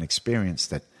have an experience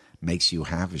that makes you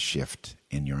have a shift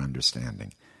in your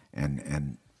understanding.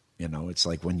 And it's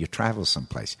like when you travel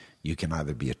someplace, you can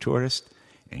either be a tourist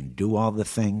and do all the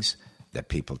things that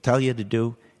people tell you to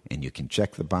do, and you can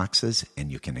check the boxes,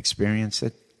 and you can experience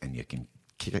it, and you can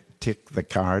tick the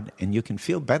card, and you can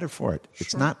feel better for it. Sure.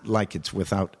 It's not like it's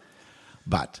without,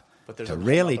 but to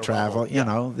really travel,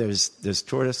 there's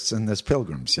tourists and there's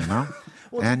pilgrims,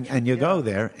 well, and you go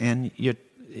there and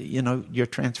you're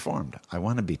transformed. I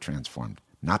want to be transformed,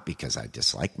 not because I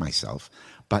dislike myself,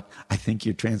 but I think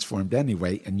you're transformed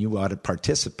anyway, and you ought to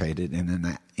participate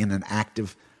in an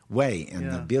active way. And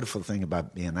the beautiful thing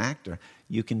about being an actor,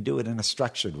 you can do it in a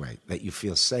structured way that you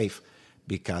feel safe,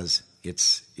 because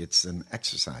it's an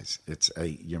exercise.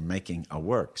 You're making a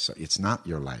work, so it's not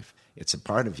your life. It's a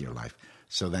part of your life.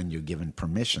 So then you're given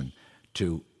permission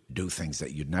to do things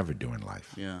that you'd never do in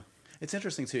life. Yeah. It's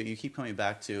interesting too. You keep coming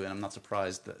back to, and I'm not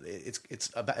surprised that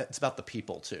it's about the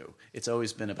people too. It's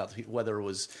always been about the people. Whether it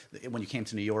was when you came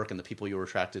to New York and the people you were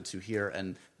attracted to here,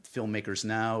 and filmmakers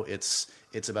now, it's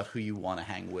about who you want to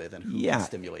hang with and who can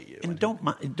stimulate you. And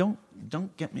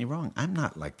don't get me wrong. I'm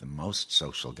not like the most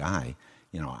social guy.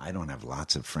 I don't have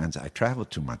lots of friends. I travel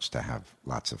too much to have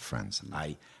lots of friends.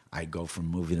 Mm-hmm. I go from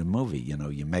movie to movie.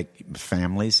 You make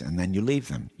families and then you leave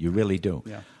them. You really do.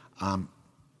 Yeah.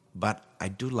 But I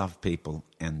do love people,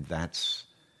 and that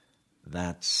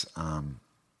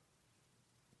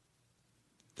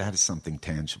is something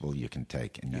tangible you can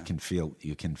take, and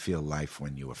you can feel life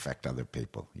when you affect other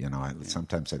people.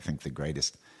 Sometimes I think the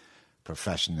greatest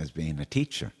profession is being a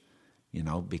teacher.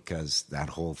 Because that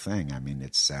whole thing, I mean,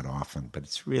 it's said often, but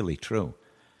it's really true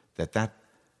that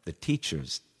the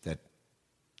teachers that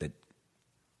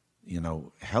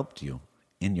helped you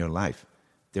in your life,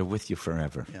 they're with you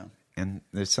forever. Yeah. And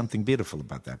there's something beautiful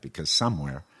about that, because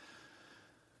somewhere,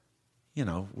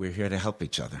 we're here to help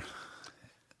each other.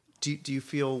 Do you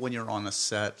feel when you're on a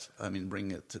set, I mean,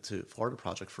 bring it to Florida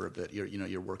Project for a bit,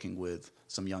 you're working with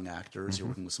some young actors, you're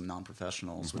working with some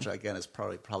non-professionals, which again is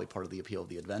probably part of the appeal of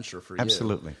the adventure for you.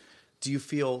 Absolutely. do you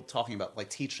feel, talking about like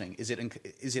teaching, is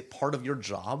it part of your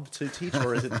job to teach,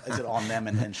 or is it on them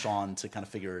and Sean to kind of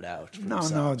figure it out for No,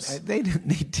 themselves? they didn't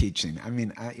need teaching. I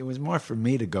mean, it was more for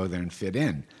me to go there and fit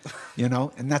in, you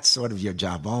know, and that's sort of your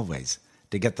job always,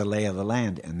 to get the lay of the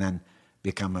land and then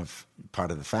become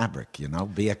part of the fabric, you know,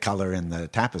 be a color in the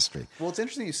tapestry. Well, it's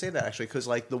interesting you say that, actually, because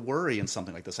like the worry in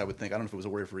something like this, I would think, I don't know if it was a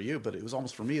worry for you, but it was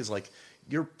almost for me, is like,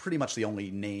 you're pretty much the only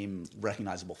name,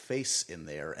 recognizable face in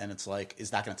there, and it's like,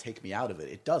 is that going to take me out of it?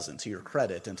 It doesn't. To your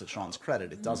credit and to Sean's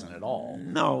credit, it doesn't at all.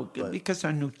 No, because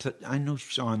I knew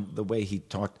Sean the way he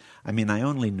talked. I mean, I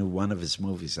only knew one of his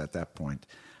movies at that point,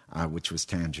 which was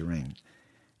Tangerine,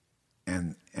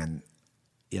 and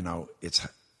you know, it's.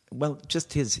 Well,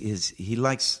 just he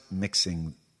likes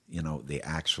mixing, you know, the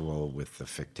actual with the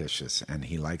fictitious, and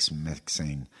he likes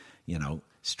mixing, you know,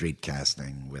 street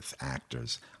casting with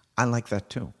actors. I like that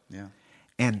too. Yeah.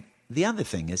 And the other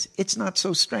thing is, it's not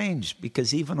so strange,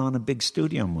 because even on a big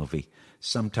studio movie,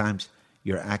 sometimes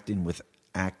you're acting with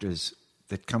actors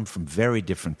that come from very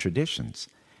different traditions.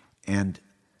 And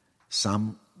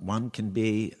one can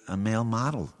be a male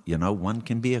model, you know, one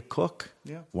can be a cook.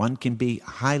 Yeah. One can be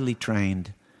highly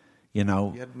trained, you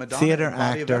know, You had Madonna theater in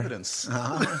Body of actor. Evidence.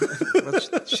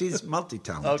 Well, she's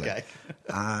multi-talented. Okay.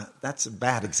 That's a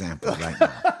bad example right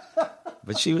now.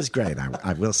 But she was great,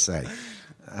 I will say.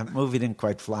 That movie didn't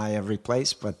quite fly every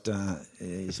place, but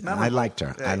I liked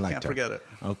her. Yeah, I liked can't her. forget it.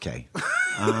 Okay.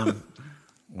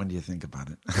 What do you think about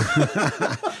it?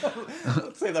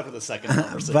 Let's save that for the second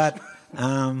conversation.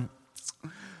 But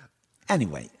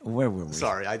anyway, where were we?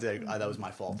 Sorry, that was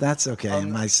my fault. That's okay.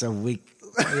 Am I so weak?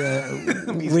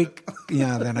 Weak.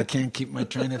 Yeah, then I can't keep my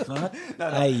train of thought.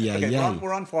 No.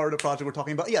 We're on Florida Project. We're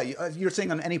talking about, you're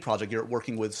saying on any project you're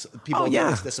working with people of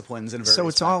various disciplines and various So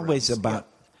it's always backgrounds. about,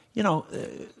 you know,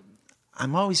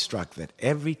 I'm always struck that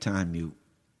every time you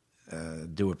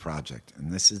do a project,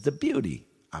 and this is the beauty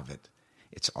of it,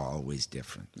 it's always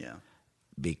different. Yeah.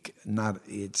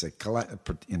 It's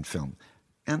in film,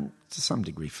 and to some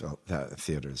degree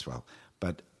theater as well.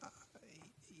 But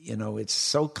you know, it's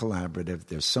so collaborative.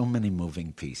 There's so many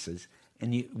moving pieces,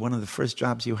 and one of the first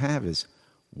jobs you have is,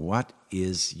 what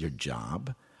is your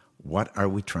job? What are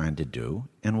we trying to do?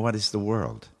 And what is the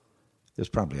world? There's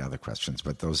probably other questions,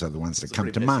 but those are the ones that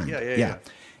come to mind. Yeah.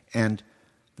 And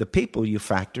the people you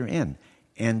factor in.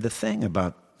 And the thing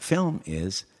about film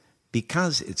is,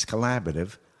 because it's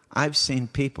collaborative, I've seen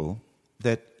people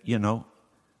that, you know,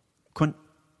 couldn't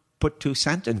put two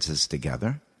sentences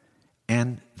together,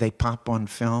 and they pop on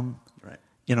film, right?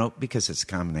 You know, because it's a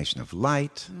combination of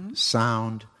light,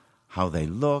 sound, how they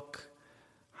look,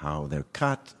 how they're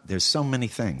cut. There's so many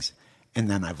things. And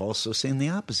then I've also seen the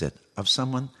opposite of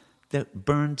someone that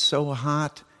burned so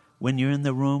hot when you're in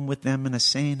the room with them in a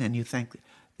scene, and you think,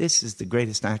 this is the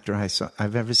greatest actor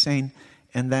I've ever seen.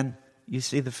 And then you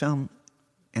see the film,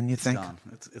 and you think,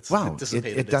 wow,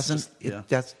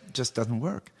 it just doesn't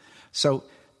work. So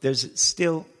there's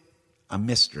still a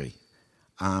mystery.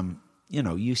 You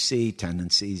know, you see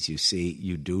tendencies,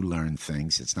 you do learn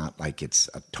things. It's not like it's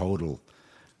a total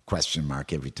question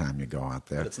mark every time you go out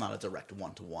there. But it's not a direct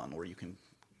one-to-one where you can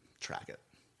track it.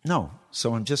 No.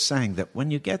 So I'm just saying that when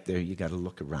you get there, you got to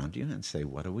look around you and say,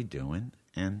 what are we doing?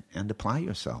 And apply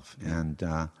yourself. Yeah.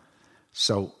 And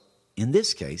so in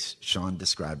this case, Sean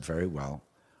described very well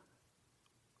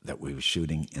that we were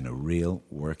shooting in a real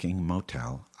working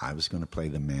motel. I was going to play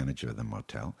the manager of the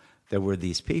motel. There were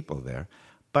these people there,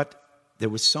 but there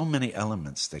were so many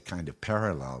elements that kind of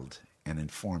paralleled and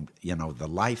informed, you know, the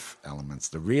life elements,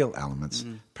 the real elements,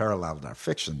 paralleled our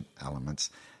fiction elements,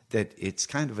 that it's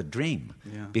kind of a dream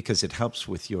because it helps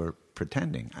with your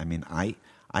pretending. I mean, I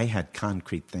had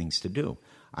concrete things to do.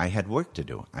 I had work to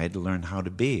do. I had to learn how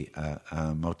to be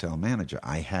a motel manager.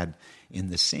 I had, in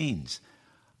the scenes,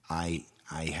 I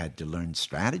had to learn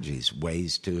strategies,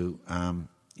 ways to,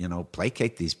 you know,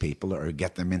 placate these people or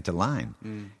get them into line.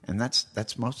 And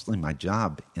that's mostly my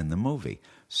job in the movie.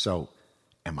 So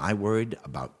am I worried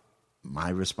about my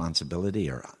responsibility?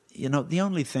 Or, you know, the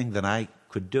only thing that I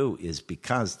could do is,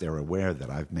 because they're aware that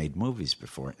I've made movies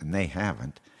before, and they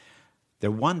haven't, they're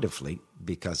wonderfully,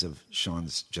 because of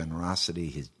Sean's generosity,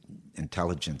 his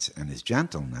intelligence, and his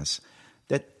gentleness,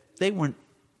 that they weren't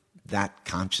that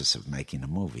conscious of making a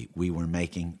movie. We were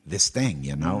making this thing,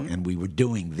 you know, and we were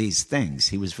doing these things.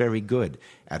 He was very good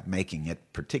at making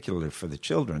it, particularly for the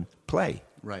children, play.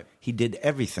 Right. He did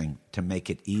everything to make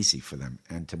it easy for them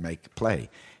and to make play.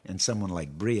 And someone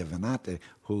like Bria Venate,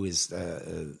 who is,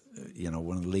 you know,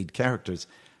 one of the lead characters,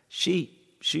 she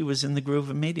was in the groove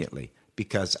immediately,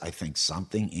 because I think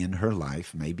something in her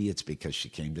life, maybe it's because she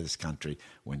came to this country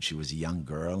when she was a young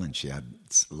girl and she had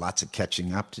lots of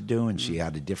catching up to do, and she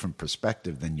had a different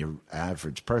perspective than your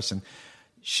average person.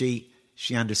 She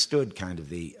understood kind of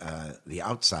the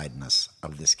outsideness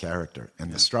of this character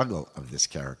and the struggle of this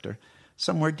character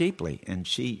somewhere deeply. And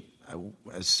she,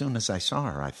 as soon as I saw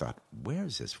her, I thought, where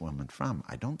is this woman from?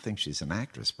 I don't think she's an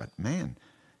actress, but man,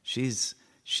 she is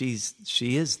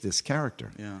this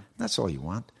character. Yeah. That's all you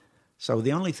want. So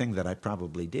the only thing that I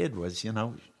probably did was,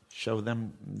 show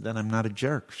them that I'm not a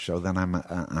jerk, show that I'm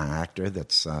an actor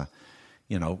that's,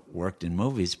 worked in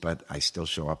movies, but I still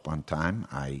show up on time.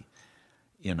 I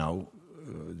don't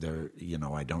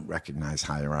recognize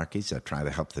hierarchies. I try to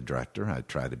help the director. I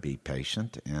try to be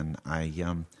patient, and I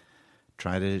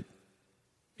try to,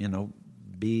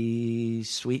 be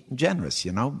sweet and generous.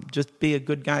 Just be a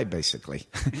good guy, basically.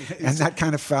 And that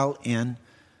kind of fell in,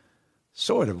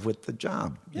 sort of, with the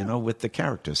job, with the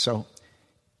character. So,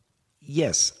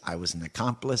 yes, I was an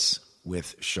accomplice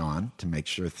with Sean to make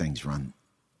sure things run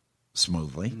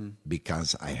smoothly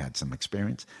because I had some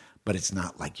experience. But it's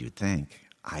not like you think.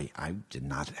 I did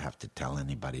not have to tell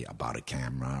anybody about a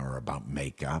camera or about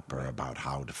makeup or about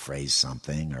how to phrase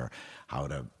something or how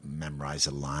to memorize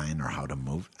a line or how to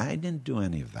move. I didn't do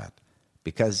any of that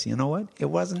because, you know what?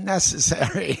 It wasn't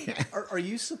necessary. Are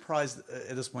you surprised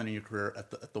at this point in your career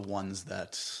at the ones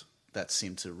that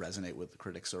seem to resonate with the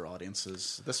critics or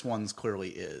audiences? This one's clearly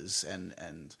is, and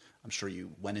I'm sure you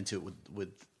went into it with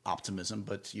optimism,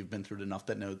 but you've been through it enough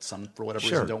that know some, for whatever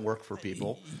reason, don't work for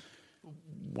people.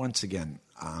 Once again,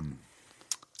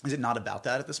 is it not about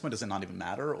that at this point? Does it not even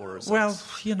matter, or is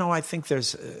I think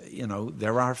there's,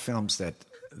 there are films that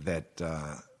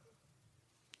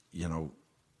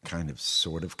kind of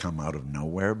sort of come out of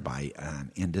nowhere by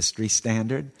an industry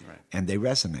standard, right, and they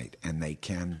resonate, and they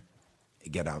can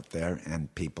get out there,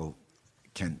 and people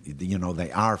can,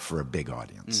 they are for a big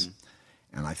audience,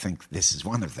 and I think this is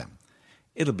one of them.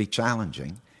 It'll be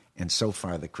challenging. And so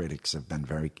far, the critics have been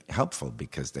very helpful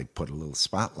because they put a little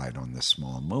spotlight on this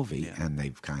small movie, and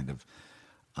they've kind of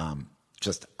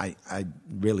I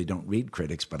really don't read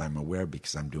critics, but I'm aware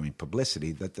because I'm doing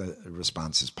publicity that the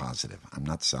response is positive. I'm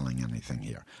not selling anything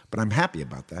here. But I'm happy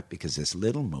about that because this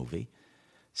little movie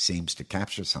seems to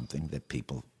capture something that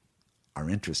people are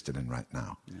interested in right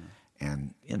now. Yeah.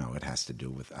 And, it has to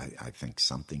do with, I think,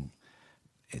 something,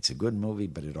 it's a good movie,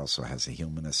 but it also has a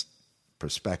humanist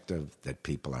perspective that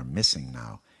people are missing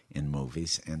now in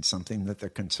movies, and something that they're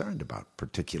concerned about,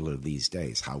 particularly these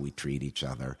days, how we treat each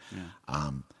other,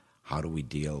 how do we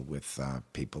deal with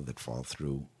people that fall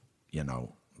through,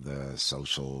 the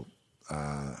social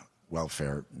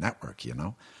welfare network,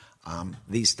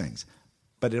 these things.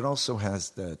 But it also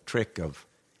has the trick of,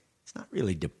 it's not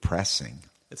really depressing.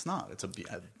 It's not. It's a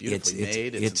beautifully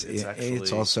made. It's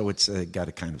got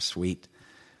a kind of sweet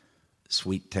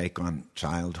take on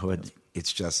childhood.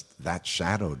 It's just that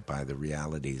shadowed by the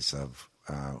realities of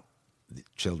the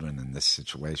children in this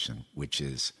situation, which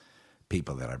is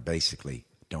people that are basically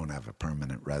don't have a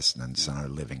permanent residence and are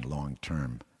living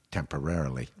long-term,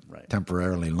 temporarily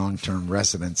long-term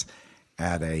residence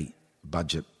at a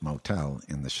budget motel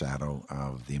in the shadow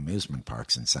of the amusement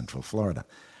parks in Central Florida.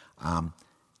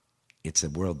 It's a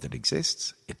world that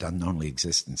exists. It doesn't only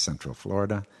exist in Central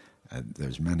Florida.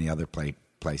 There's many other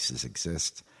places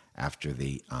exist. After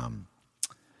the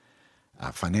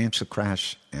financial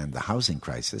crash and the housing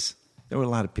crisis, there were a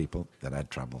lot of people that had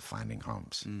trouble finding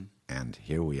homes. And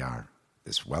here we are,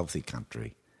 this wealthy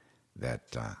country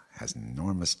that has an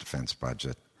enormous defense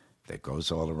budget that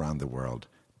goes all around the world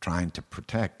trying to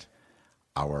protect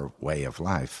our way of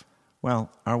life.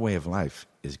 Well, our way of life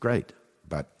is great,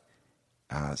 but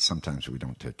sometimes we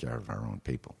don't take care of our own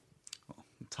people. Well,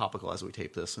 topical as we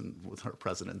tape this, and with our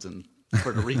president in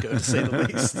Puerto Rico, to say the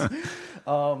least.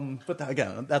 But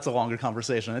again, that's a longer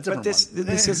conversation. But this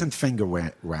isn't finger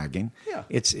wagging. Yeah.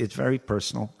 It's very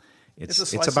personal. It's a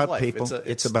slice about of life. people.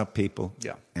 It's about people.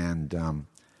 Yeah. And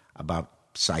about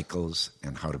cycles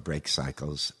and how to break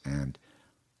cycles, and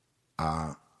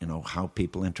how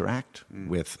people interact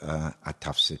with a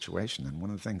tough situation. And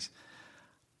one of the things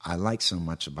I like so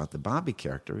much about the Bobby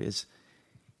character is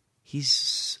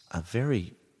he's a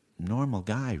very normal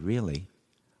guy, really,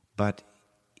 but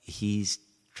he's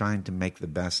trying to make the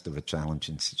best of a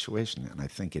challenging situation. And I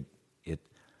think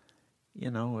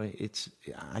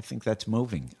I think that's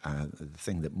moving. The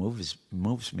thing that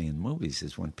moves me in movies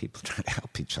is when people try to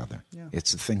help each other. Yeah.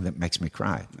 It's the thing that makes me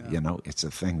cry. Yeah. It's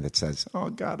a thing that says, "Oh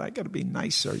God, I got to be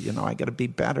nicer. I got to be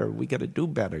better. We got to do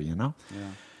better." Yeah.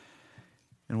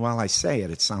 And while I say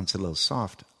it sounds a little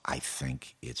soft. I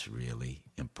think it's really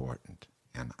important,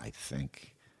 and I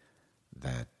think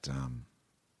that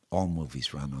all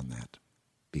movies run on that,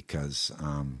 because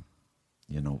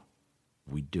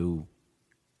we do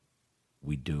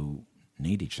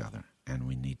need each other, and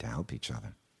we need to help each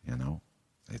other.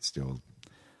 It's still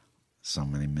so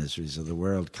many miseries of the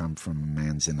world come from a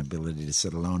man's inability to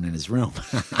sit alone in his room.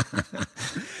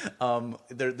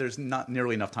 There's not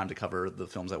nearly enough time to cover the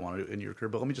films I wanted in your career,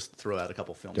 but let me just throw out a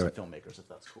couple films and filmmakers, if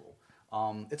that's cool.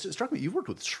 It struck me, you've worked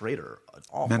with Schrader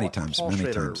many times. Paul many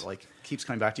Schrader, times. keeps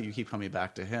coming back to you. You keep coming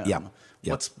back to him.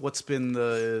 Yep. What's been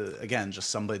just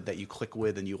somebody that you click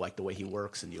with, and you like the way he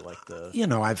works, and you like the.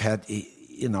 I've had.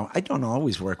 I don't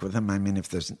always work with him. I mean, if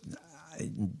there's. I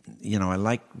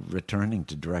like returning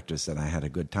to directors that I had a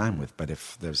good time with, but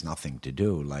if there's nothing to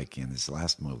do, like in his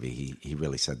last movie, he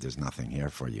really said, "There's nothing here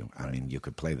for you." Right. I mean, you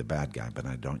could play the bad guy, but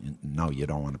you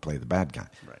don't want to play the bad guy,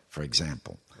 right. For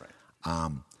example.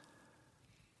 Right.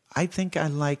 I think I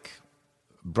like,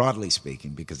 broadly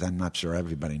speaking, because I'm not sure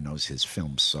everybody knows his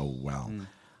films so well,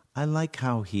 I like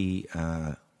how he,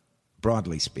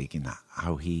 broadly speaking,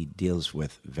 how he deals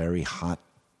with very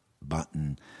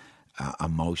hot-button,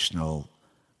 emotional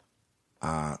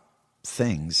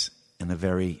things in a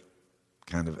very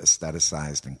kind of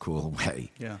aestheticized and cool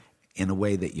way, in a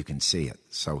way that you can see it.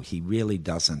 So he really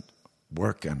doesn't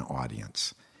work an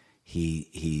audience.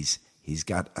 He's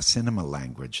got a cinema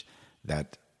language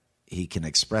that he can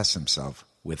express himself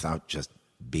without just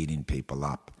beating people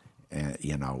up,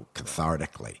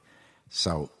 cathartically.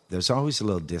 So there's always a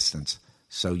little distance,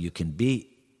 so you can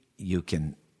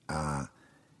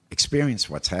experience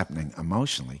what's happening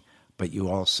emotionally, but you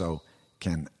also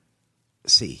can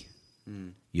see.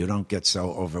 You don't get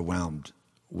so overwhelmed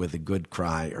with a good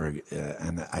cry or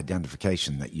an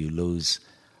identification that you lose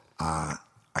a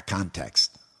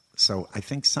context. So I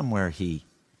think somewhere he's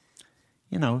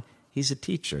a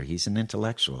teacher. He's an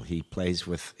intellectual. He plays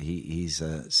with. He's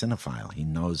a cinephile. He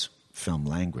knows film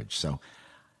language. So,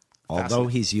 although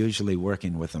he's usually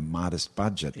working with a modest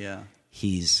budget,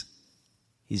 he's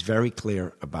very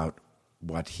clear about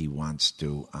what he wants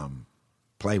to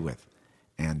play with.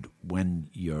 And when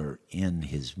you're in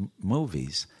his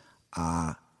movies,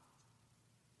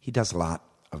 he does a lot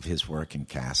of his work in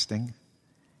casting.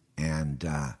 And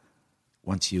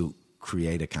once you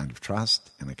create a kind of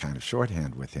trust and a kind of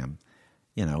shorthand with him,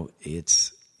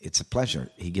 it's a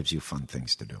pleasure. He gives you fun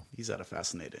things to do. He's had a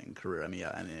fascinating career. I mean,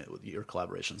 your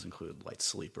collaborations include Light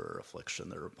Sleeper, Affliction.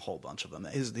 There are a whole bunch of them.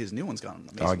 His new one's gone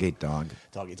amazing. Dog Eat Dog.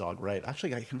 Dog Eat Dog, right.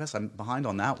 Actually, I confess I'm behind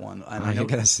on that one. And you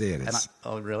got to see it.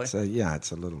 Oh, really? So,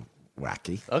 it's a little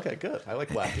wacky. Okay, good. I like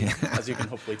wacky, as you can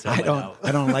hopefully tell.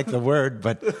 I don't like the word,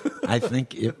 but I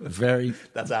think it very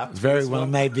well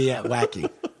may be wacky.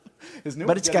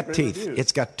 But it's got teeth. Reviews.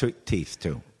 It's got teeth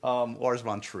too. Lars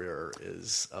von Trier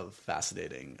is a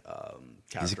fascinating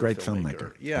character. He's a great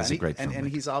filmmaker. Yeah, he's a great filmmaker. And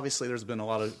he's obviously, there's been a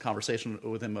lot of conversation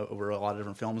with him over a lot of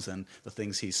different films, and the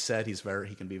things he's said, he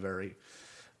can be very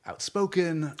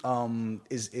outspoken.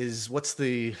 What's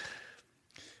the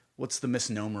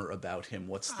misnomer about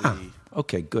him?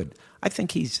 Okay, good. I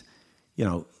think he's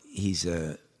a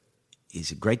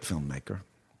great filmmaker.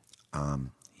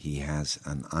 He has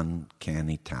an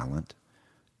uncanny talent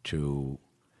to,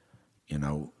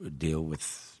 deal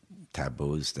with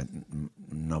taboos that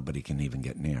nobody can even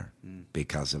get near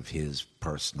because of his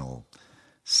personal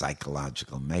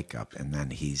psychological makeup. And then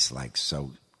he's like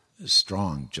so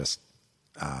strong just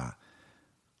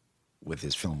with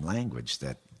his film language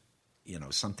that,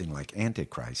 something like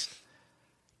Antichrist,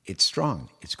 it's strong.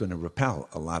 It's going to repel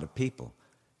a lot of people.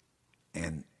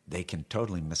 And they can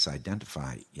totally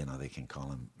misidentify, they can call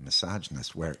him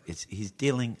misogynist, where he's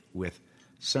dealing with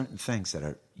certain things that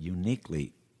are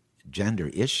uniquely gender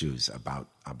issues about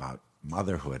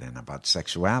motherhood and about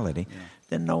sexuality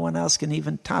that no one else can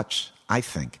even touch, I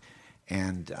think.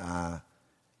 And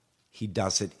he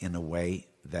does it in a way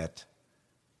that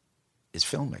is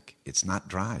filmic. It's not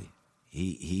dry.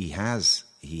 He has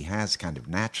kind of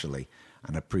naturally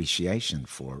an appreciation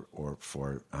for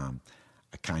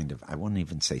a kind of, I wouldn't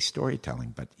even say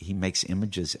storytelling, but he makes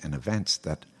images and events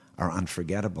that are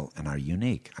unforgettable and are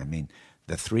unique. I mean,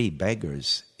 the three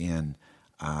beggars in,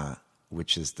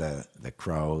 which is the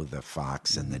crow, the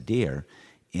fox, and the deer,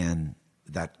 in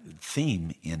that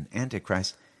theme in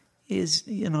Antichrist is,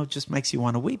 just makes you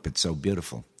want to weep. It's so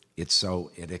beautiful.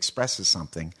 It expresses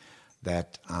something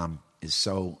that is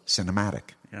so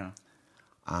cinematic. Yeah.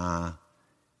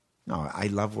 No, I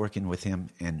love working with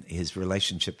him, and his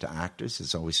relationship to actors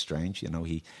is always strange.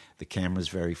 The camera's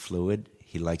very fluid.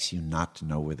 He likes you not to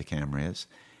know where the camera is.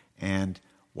 And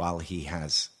while he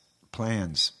has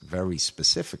plans very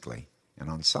specifically, and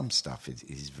on some stuff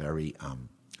he's very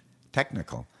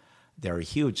technical, there are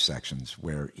huge sections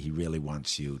where he really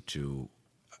wants you to,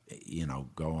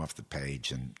 go off the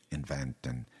page and invent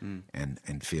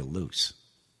and feel loose,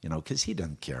 because he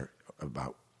doesn't care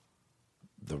about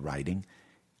the writing.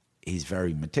 He's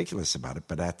very meticulous about it,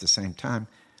 but at the same time,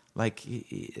 like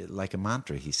a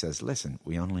mantra, he says, listen,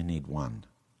 we only need one.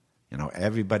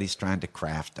 Everybody's trying to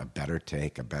craft a better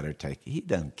take. He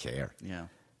doesn't care. Yeah.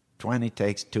 20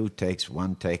 takes, 2 takes,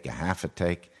 1 take, a half a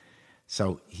take.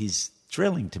 So he's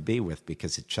thrilling to be with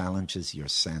because it challenges your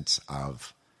sense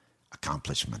of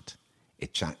accomplishment.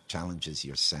 It challenges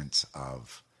your sense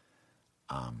of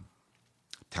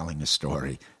telling a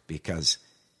story, because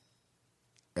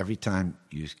every time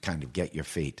you kind of get your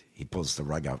feet, he pulls the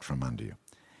rug out from under you.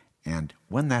 And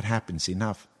when that happens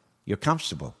enough, you're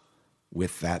comfortable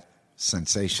with that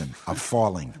sensation of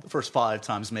falling. The first 5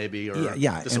 times maybe, or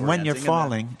yeah. And when you're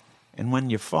falling,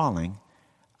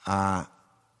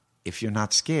 if you're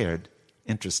not scared,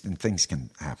 interesting things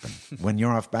can happen. When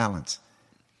you're off balance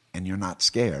and you're not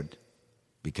scared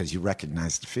because you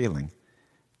recognize the feeling,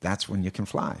 that's when you can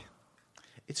fly.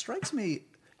 It strikes me,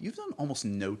 you've done almost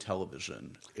no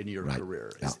television in your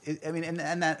career. Yeah.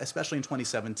 And that, especially in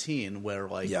 2017, where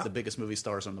the biggest movie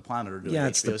stars on the planet are doing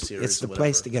HBO series. It's the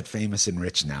place to get famous and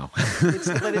rich now.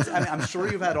 I'm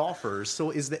sure you've had offers.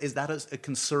 So is that a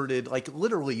concerted,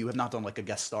 literally you have not done a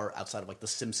guest star outside of The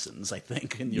Simpsons, I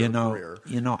think, in your career.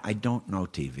 I don't know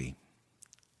TV,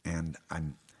 and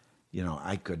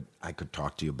I could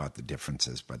talk to you about the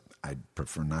differences, but I'd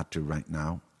prefer not to right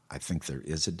now. I think there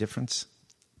is a difference.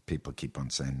 People keep on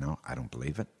saying no. I don't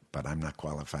believe it, but I'm not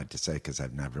qualified to say because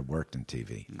I've never worked in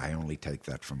TV. Mm-hmm. I only take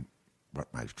that from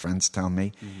what my friends tell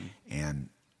me and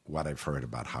what I've heard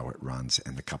about how it runs,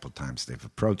 and the couple times they've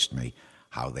approached me,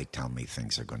 how they tell me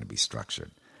things are going to be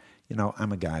structured.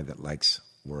 I'm a guy that likes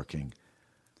working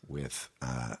with,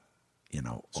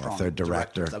 author,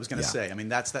 director. I was going to say.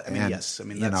 That's that. Yes.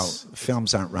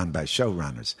 Films aren't run by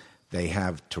showrunners. They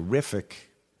have terrific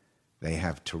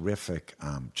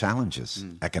challenges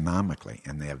economically,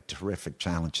 and they have terrific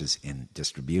challenges in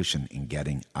distribution, in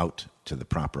getting out to the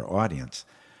proper audience.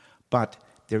 But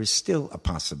there is still a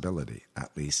possibility,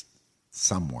 at least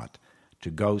somewhat, to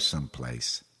go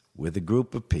someplace with a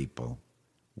group of people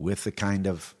with the kind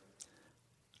of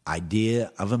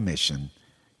idea of a mission.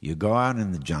 You go out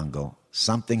in the jungle,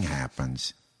 something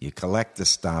happens, you collect the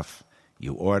stuff,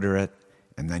 you order it,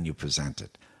 and then you present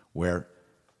it. Where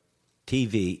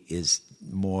TV is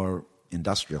more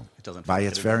industrial by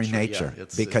its very nature,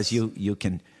 because you've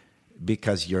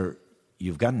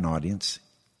got an audience.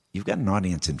 You've got an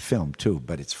audience in film too,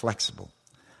 but it's flexible.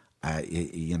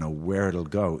 Where it'll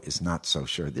go is not so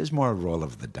sure. There's more a roll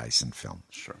of the dice in film.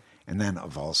 Sure. And then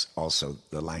also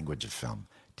the language of film.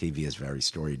 TV is very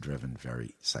story-driven,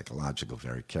 very psychological,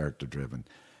 very character-driven.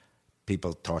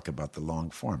 People talk about the long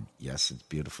form. Yes, it's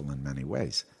beautiful in many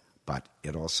ways, but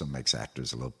it also makes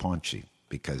actors a little paunchy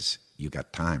because you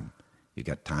got time. You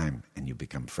got time, and you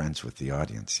become friends with the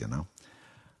audience,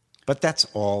 But that's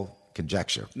all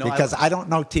conjecture, because I don't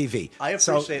know TV. I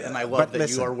appreciate and I love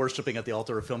that you are worshiping at the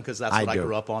altar of film, because that's what I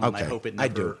grew up on, and I hope it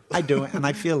never... I do, and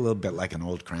I feel a little bit like an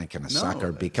old crank and a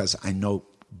sucker, because I know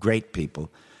great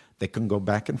people that can go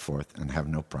back and forth and have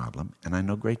no problem, and I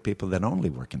know great people that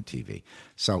only work in TV.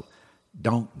 So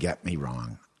don't get me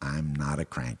wrong, I'm not a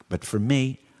crank. But for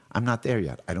me, I'm not there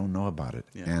yet. I don't know about it.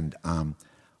 Yeah. And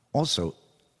also,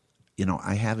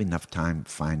 I have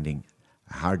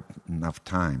hard enough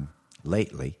time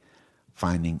lately,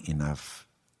 finding enough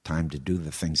time to do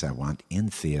the things I want in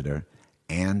theater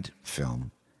and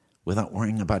film without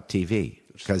worrying about TV.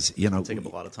 Because, it takes up a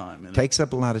lot of time. Takes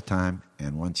up a lot of time,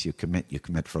 and once you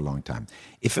commit for a long time.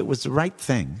 If it was the right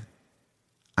thing,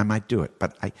 I might do it.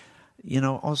 But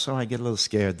also I get a little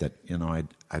scared that,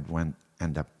 I'd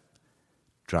end up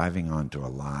driving onto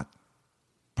a lot,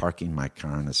 parking my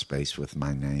car in a space with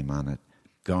my name on it,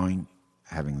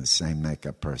 having the same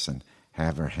makeup person,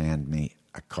 have her hand me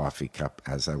a coffee cup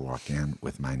as I walk in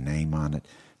with my name on it,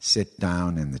 sit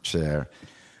down in the chair,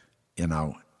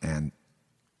 and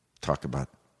talk about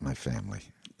my family.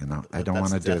 I don't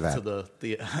want to do that.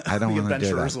 I don't want to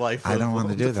do that. I don't want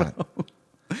to do that.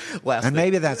 And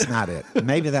maybe that's not it.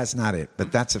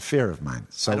 But that's a fear of mine.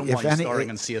 So I don't want you starring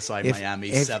in CSI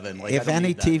Miami 7. If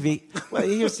any TV, well,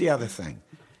 here's the other thing.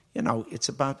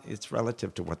 It's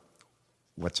relative to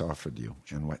what's offered you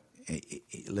and what.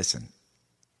 Listen,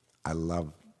 I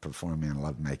love performing. I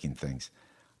love making things.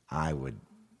 I would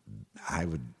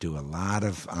do a lot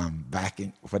of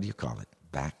backing. What do you call it?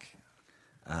 Back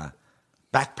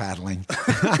paddling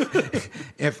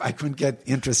if I couldn't get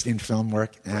interesting film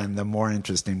work, and the more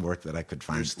interesting work that I could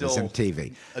find was in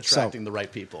TV. Attracting the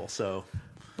right people. So,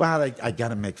 Well, I got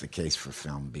to make the case for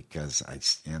film because I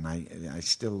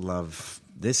still love.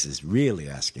 This is really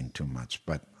asking too much,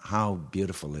 but how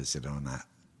beautiful is it on an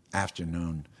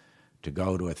afternoon to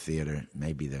go to a theater?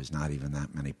 Maybe there's not even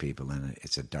that many people in it.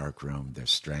 It's a dark room. They're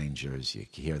strangers. You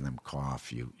hear them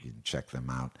cough. You check them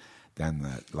out. Then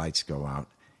the lights go out,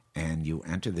 and you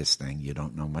enter this thing. You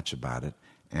don't know much about it,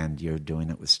 and you're doing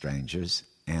it with strangers,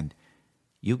 and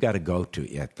you got to go to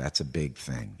it. That's a big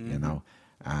thing, you know.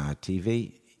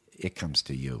 TV, it comes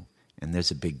to you, and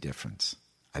there's a big difference.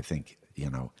 I think,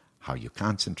 you know, how you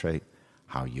concentrate,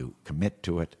 how you commit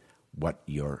to it, what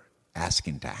you're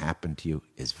asking to happen to you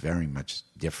is very much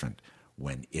different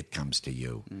when it comes to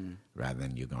you rather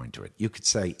than you going to it. You could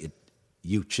say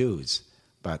you choose,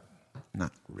 but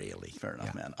not really. Fair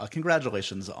enough, man.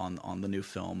 Congratulations on the new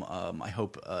film. I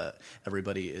hope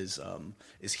everybody is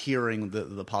hearing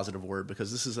the positive word,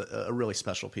 because this is a really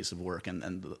special piece of work,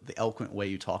 and the eloquent way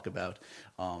you talk about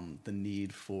the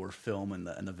need for film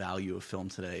and the value of film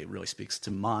today really speaks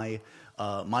to my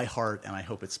heart, and I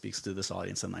hope it speaks to this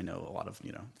audience. And I know a lot of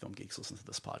film geeks listen to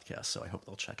this podcast, so I hope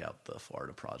they'll check out the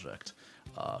Florida Project.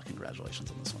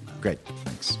 Congratulations on this one, man. Great,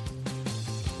 thanks.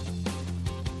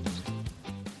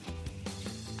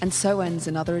 And so ends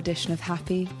another edition of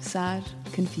Happy, Sad,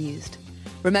 Confused.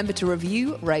 Remember to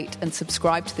review, rate, and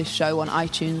subscribe to this show on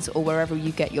iTunes or wherever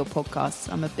you get your podcasts.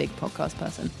 I'm a big podcast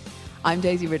person. I'm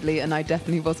Daisy Ridley, and I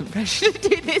definitely wasn't pressured to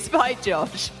do this by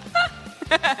Josh.